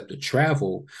gather step to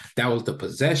travel, that was the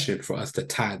possession for us to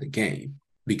tie the game.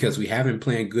 because we haven't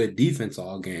played good defense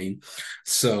all game.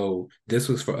 So this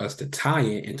was for us to tie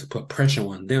it and to put pressure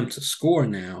on them to score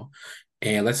now.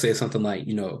 And let's say it's something like,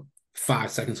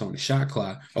 5 seconds on the shot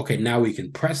clock. Okay, now we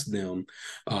can press them,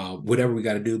 whatever we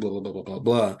got to do, blah, blah, blah, blah, blah,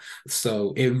 blah.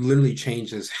 So it literally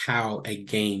changes how a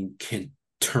game can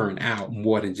turn out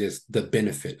more than just the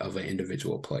benefit of an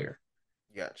individual player.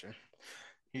 Gotcha.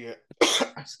 Yeah.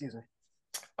 Excuse me.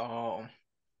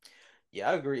 Yeah,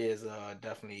 I agree. Is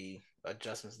definitely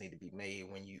adjustments need to be made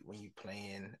when you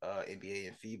playing NBA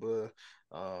and FIBA.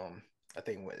 I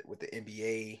think with the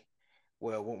NBA,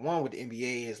 well, one with the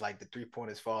NBA is like the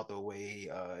 3-pointers farther away.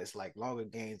 It's like longer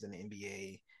games in the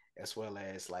NBA, as well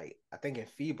as like I think in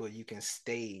FIBA you can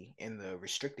stay in the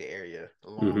restricted area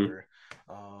longer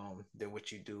than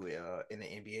what you do in the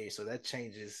NBA. So that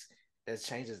changes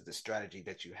the strategy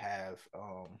that you have,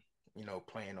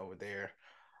 playing over there.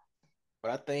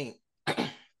 But I think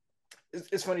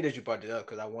it's funny that you brought it up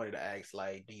because I wanted to ask,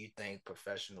 like, do you think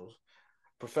professional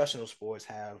sports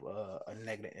have a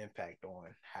negative impact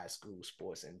on high school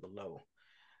sports and below?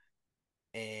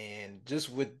 And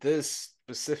just with this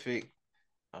specific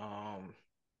um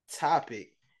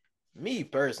topic, me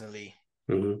personally,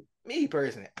 I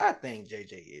think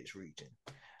JJ is reaching.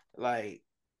 Like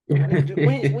when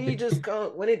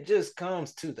it just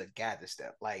comes to the gather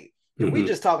step, like if we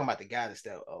just talking about the gather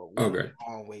step, we have a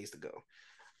long ways to go.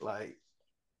 Like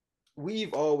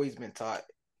we've always been taught,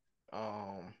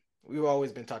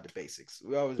 the basics.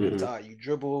 We've always been taught you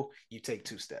dribble, you take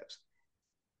 2 steps.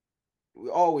 We've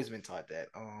always been taught that.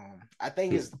 I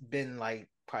think it's been like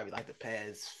probably like the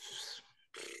past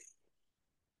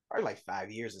probably like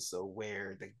 5 years or so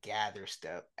where the gather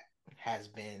step has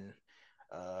been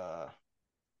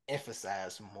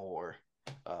emphasized more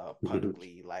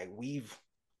publicly.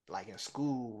 Like in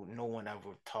school, no one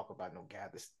ever talked about no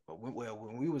gather.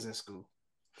 When we was in school,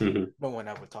 no one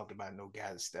ever talked about no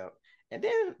gather step. And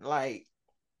then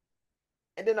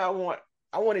I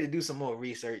wanted to do some more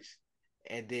research,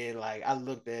 and then like I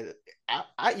looked at it.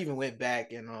 I even went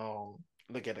back and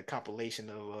look at a compilation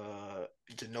of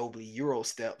Ginobili Euro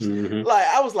steps. Like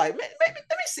I was like, man, maybe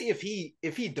let me see if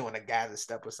he doing a gather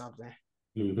step or something.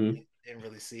 Didn't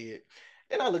really see it.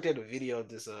 Then I looked at a video of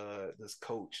this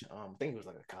coach. I think it was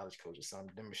like a college coach or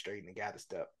something demonstrating the gather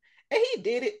step, and he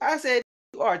did it. I said,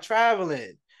 "You are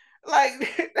traveling." Like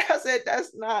I said,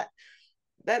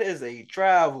 that is a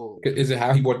travel. Is it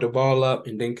how he brought the ball up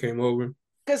and then came over?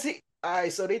 Cause all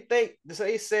right, so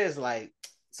he says like,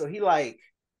 so he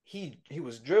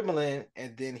was dribbling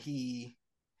and then he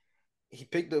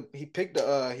picked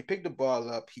the ball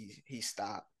up. He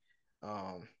stopped.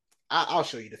 I'll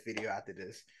show you the video after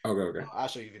this. Okay. I'll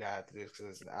show you the video after this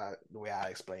because the way I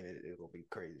explain it, it will be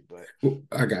crazy. But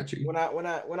I got you. When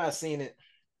I seen it,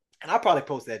 and I'll probably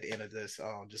post it at the end of this,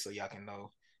 just so y'all can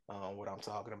know what I'm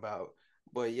talking about.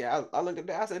 But yeah, I looked at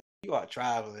that. I said, "You are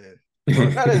traveling.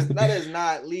 Bro, that is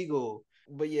not legal."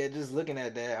 But yeah, just looking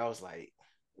at that, I was like,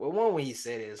 well, when he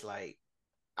said it, it's like,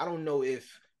 I don't know if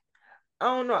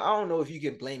you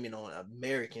can blame it on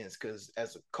Americans because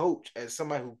as a coach, as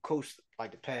somebody who coached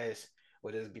like the past,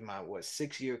 this be my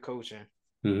 6-year coaching,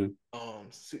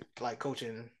 like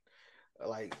coaching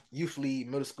like youth league,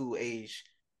 middle school age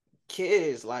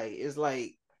kids, like it's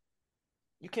like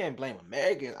you can't blame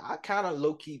Americans. I kind of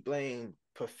low key blame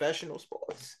professional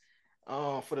sports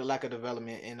for the lack of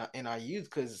development in our youth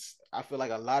because I feel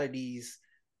like a lot of these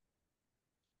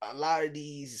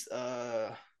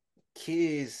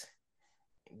kids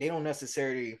they don't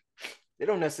necessarily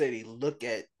look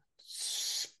at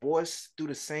sports through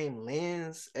the same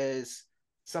lens as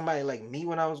somebody like me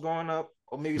when I was growing up,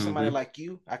 or maybe somebody like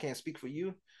you. I can't speak for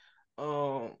you.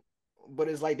 But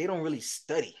it's like they don't really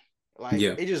study. Like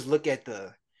they just look at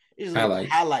the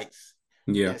highlights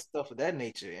and stuff of that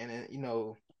nature. And then,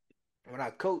 when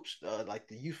I coached like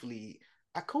the youth league,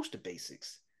 I coached the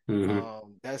basics. I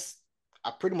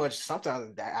pretty much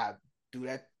sometimes that I do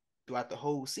that throughout the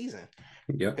whole season.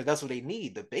 Because that's what they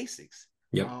need, the basics.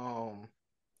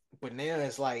 But now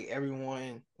it's like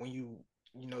everyone, when you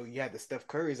have the Steph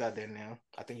Currys out there now.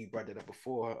 I think you brought that up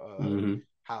before.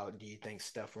 How do you think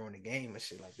Steph ruined the game and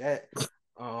shit like that?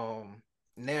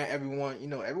 Now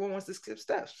everyone wants to skip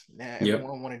steps. Now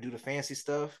everyone want to do the fancy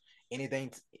stuff,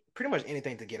 pretty much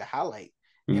anything to get a highlight.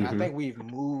 And I think we've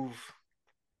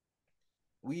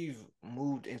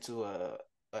moved into a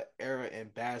era in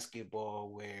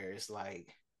basketball where it's like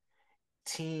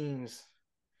teams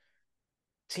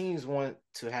want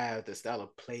to have the style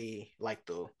of play like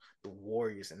the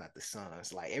Warriors and not the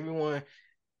Suns. Like everyone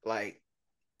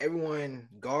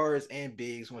guards and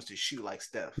bigs wants to shoot like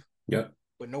Steph.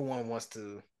 But no one wants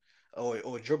to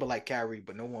or dribble like Kyrie,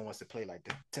 but no one wants to play like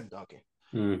Tim Duncan.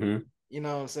 Mm-hmm. You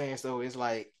know what I'm saying? So it's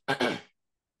like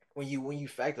when you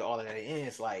factor all of that in,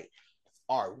 it's like,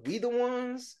 are we the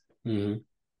ones? Mm-hmm.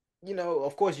 You know,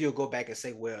 of course you'll go back and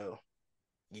say, well,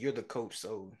 you're the coach,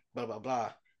 so blah blah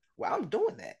blah. Well, I'm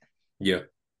doing that. Yeah.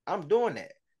 I'm doing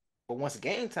that. But once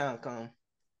game time come,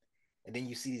 and then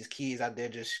you see these kids out there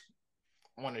just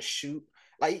want to shoot.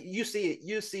 Like you see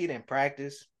it in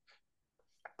practice.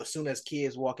 As soon as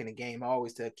kids walk in the game, I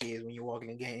always tell kids when you walk in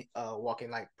the game, walk in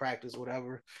like practice,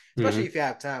 whatever, especially Mm-hmm. if you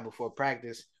have time before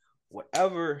practice,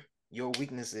 whatever your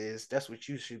weakness is, that's what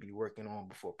you should be working on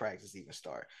before practice even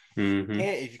start. Mm-hmm.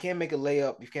 If you can't make a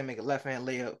layup, if you can't make a left hand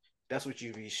layup, that's what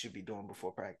you should be doing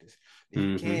before practice.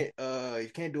 Mm-hmm. If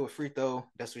you can't do a free throw,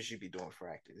 that's what you should be doing for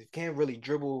practice. If you can't really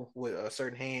dribble with a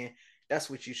certain hand, that's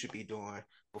what you should be doing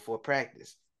before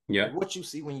practice. Yeah. What you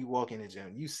see when you walk in the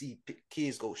gym, you see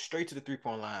kids go straight to the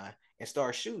 3-point line and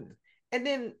start shooting. And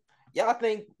then y'all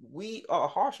think we are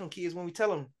harsh on kids when we tell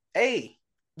them, hey,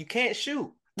 you can't shoot.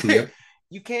 Yep.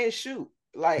 You can't shoot.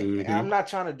 Like, Mm-hmm. I'm not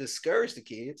trying to discourage the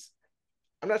kids.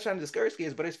 I'm not trying to discourage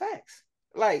kids, but it's facts.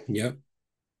 Like, Yep.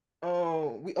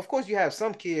 we of course you have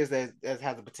some kids that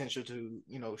have the potential to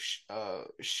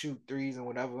shoot threes and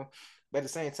whatever, but at the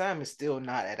same time it's still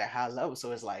not at a high level.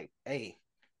 So it's like, hey,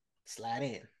 slide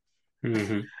in,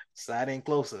 Mm-hmm. slide in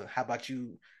closer. How about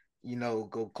you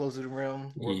go closer to the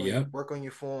rim, Yep. work on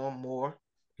your form more,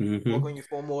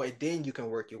 Mm-hmm. and then you can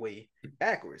work your way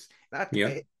backwards.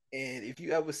 Yep. And if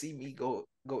you ever see me go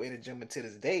in the gym to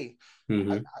this day, I,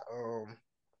 Mm-hmm.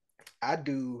 I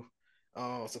do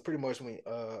so pretty much when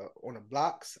on the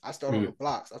blocks, I start on the Mm.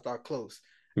 blocks. I start close.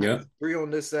 I do Yep. three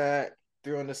on this side,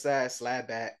 three on the side, slide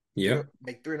back, Yep.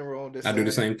 make three in a row on this I do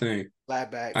the side, same thing. slide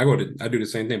back. I do the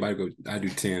same thing, but I do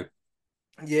 10.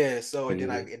 Yeah, so Mm-hmm.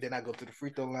 and then I go to the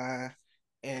free throw line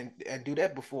and do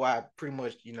that before I pretty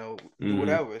much, do Mm-hmm.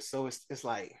 whatever. So it's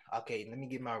like, okay, let me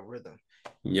get my rhythm.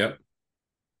 Yep.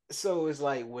 So it's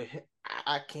like with him,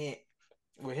 I can't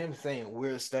with him saying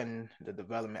we're studying the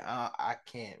development. I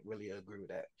can't really agree with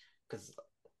that because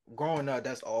growing up,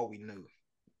 that's all we knew.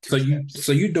 Two steps.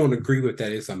 So you don't agree with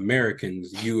that it's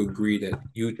Americans. You agree that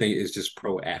you think it's just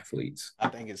pro athletes. I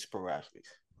think it's pro athletes.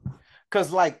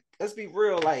 Cause like, let's be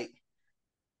real, like,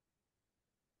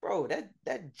 bro,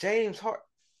 that James Hart,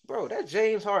 bro, that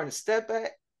James Harden step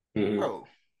back, Mm-hmm. bro,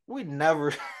 we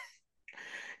never.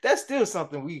 That's still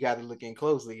something we got to look in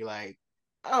closely. Like,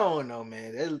 I don't know,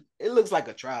 man. It looks like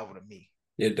a travel to me.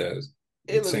 It does.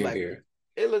 It It's looked same like here.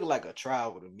 it looked like a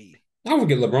travel to me. I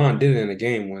forget LeBron did it in a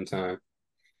game one time.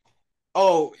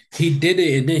 Oh, He did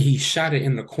it and then he shot it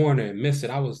in the corner and missed it.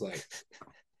 I was like,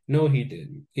 no, he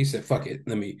didn't. He said, fuck it.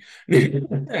 Let me.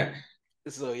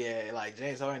 so yeah, like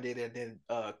James Harden did it, and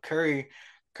then Curry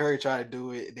tried to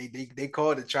do it. They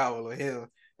called the travel on him,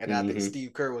 and I think Mm-hmm.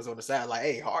 Steve Kerr was on the side like,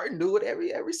 hey, Harden do it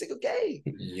every single game.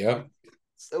 Yep.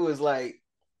 So it's like,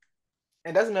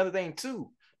 and that's another thing too,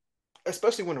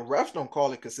 especially when the refs don't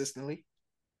call it consistently.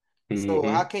 So Mm-hmm.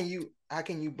 how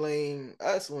can you blame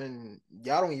us when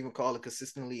y'all don't even call it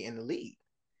consistently in the league?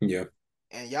 Yep.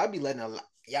 And y'all be letting a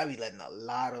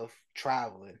lot of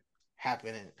traveling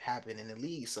happen in the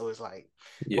league. So it's like,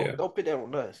 Yeah. don't put that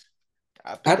on us.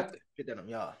 I I put that on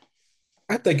y'all.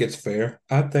 I think it's fair.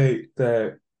 I think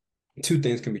that two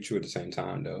things can be true at the same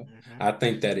time, though. Mm-hmm. I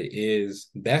think that it is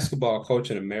basketball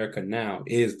culture in America now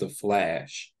is the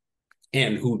flash,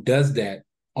 and who does that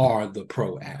are the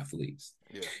pro athletes.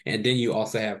 Yeah. And then you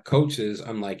also have coaches,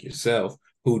 unlike yourself,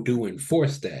 who do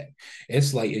enforce that.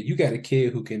 It's like if you got a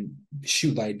kid who can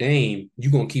shoot like Dame,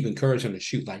 you're gonna keep encouraging him to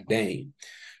shoot like Dame.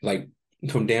 Like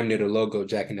from damn near the logo,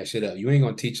 jacking that shit up. You ain't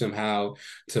gonna teach them how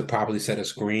to properly set a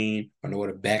screen or know what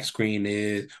a back screen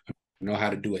is, or know how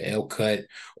to do an L cut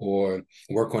or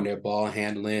work on their ball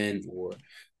handling or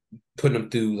putting them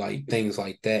through like things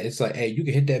like that. It's like, hey, you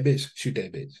can hit that bitch, shoot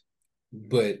that bitch.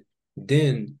 But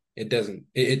then it doesn't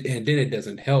and then it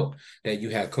doesn't help that you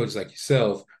have coaches like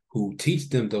yourself who teach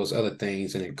them those other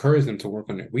things and encourage them to work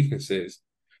on their weaknesses.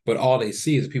 But all they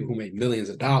see is people who make millions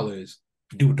of dollars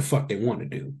do what the fuck they want to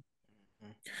do.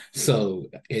 Mm-hmm. So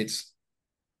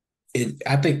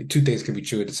I think two things can be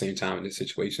true at the same time in this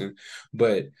situation.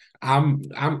 But I'm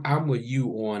with you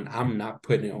on I'm not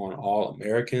putting it on all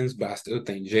Americans, but I still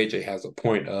think JJ has a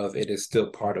point of it is still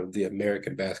part of the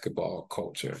American basketball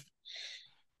culture.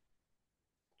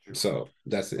 True. So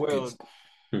that's it. Well,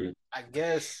 Hmm. I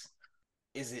guess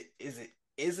is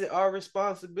it our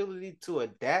responsibility to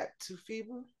adapt to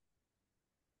FIBA?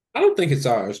 I don't think it's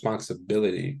our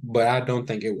responsibility, but I don't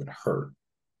think it would hurt.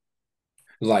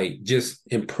 Like just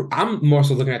improve. I'm more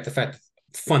so looking at the fact of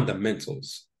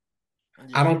fundamentals. I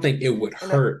Yeah. don't think it would And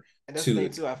that, hurt And that's the thing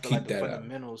to too. I feel like keep the that up.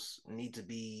 fundamentals need to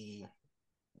be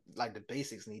like the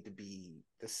basics need to be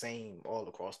the same all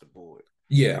across the board.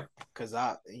 Yeah. Because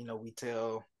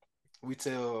we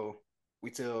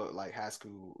tell like high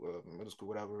school, middle school,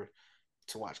 whatever,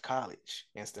 to watch college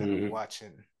Mm-hmm.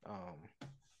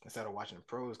 Instead of watching the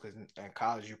pros. Because in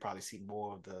college you probably see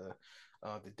more of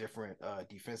the different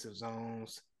defensive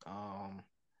zones.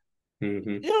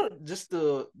 Mm-hmm. You know, just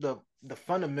the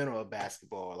fundamental of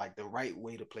basketball, like the right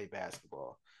way to play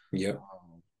basketball. Yep.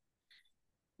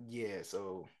 Yeah,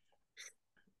 so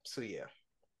yeah,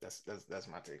 that's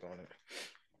my take on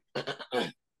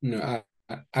it. No,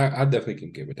 I definitely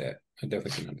can get with that. I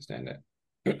definitely can understand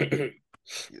that.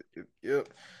 Yep.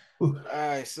 All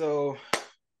right, so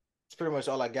it's pretty much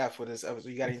all I got for this episode.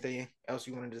 You got anything else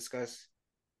you want to discuss?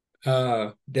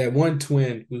 That one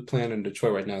twin who's playing in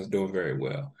Detroit right now is doing very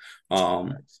well.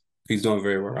 Facts. He's doing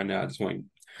very well right now. I just want to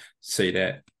say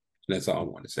that. That's all I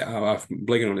want to say. I'm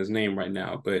blanking on his name right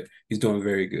now, but he's doing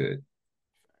very good.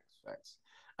 Facts.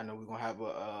 I know we're gonna have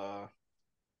I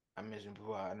mentioned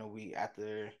before, I know we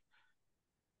after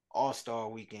All-Star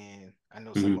weekend, I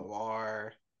know some Mm-hmm. of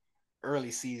our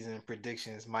early season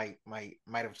predictions might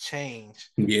have changed.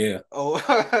 Yeah. Oh,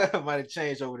 might have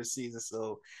changed over the season.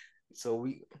 So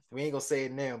we ain't gonna say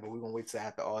it now, but we're gonna wait till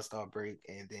after All-Star break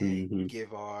and then Mm-hmm.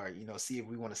 give our, see if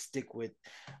we want to stick with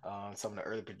some of the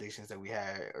early predictions that we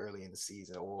had early in the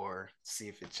season or see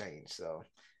if it changed. So,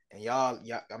 and y'all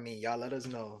let us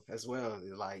know as well,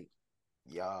 like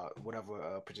y'all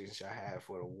whatever predictions y'all have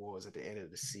for the awards at the end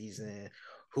of the season,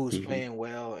 who's Mm-hmm. playing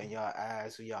well in y'all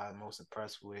eyes, who y'all are most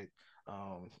impressed with,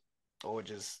 um, or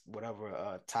just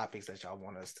whatever topics that y'all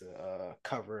want us to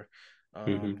cover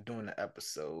Mm-hmm. during the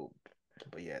episode.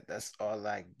 But yeah, that's all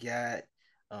I got.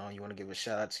 You want to give a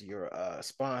shout out to your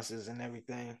sponsors and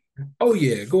everything? Oh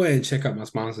yeah, go ahead and check out my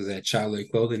sponsors at Chale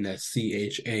Clothing. That's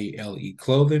CHALE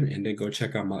Clothing, and then go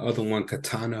check out my other one,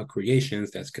 Katana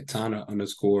Creations. That's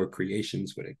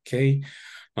Katana_Creations with a K.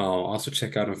 Also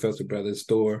check out Unfiltered Brothers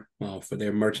store for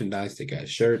their merchandise. They got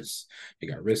shirts, they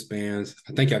got wristbands.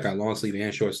 I think y'all got long sleeve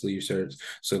and short sleeve shirts,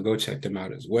 so go check them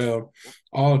out as well.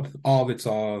 All of it's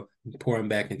all pouring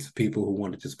back into people who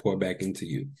want to just pour back into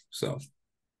you. So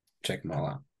check them all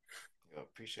out.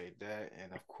 Appreciate that,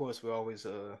 and of course, we always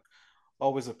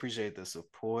appreciate the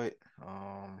support.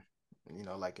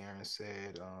 Like Aaron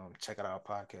said, check out our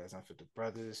podcast, Unfiltered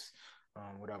Brothers,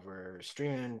 whatever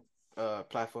streaming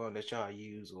platform that y'all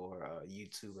use or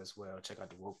YouTube as well. Check out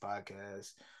the Woke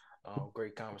Podcast.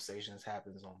 Great conversations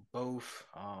happens on both.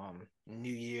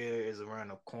 New Year is around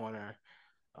the corner.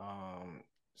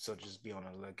 So just be on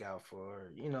the lookout for,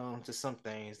 just some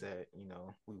things that,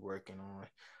 we working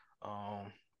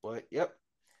on. But yep,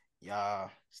 y'all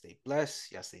stay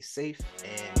blessed, y'all stay safe,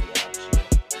 and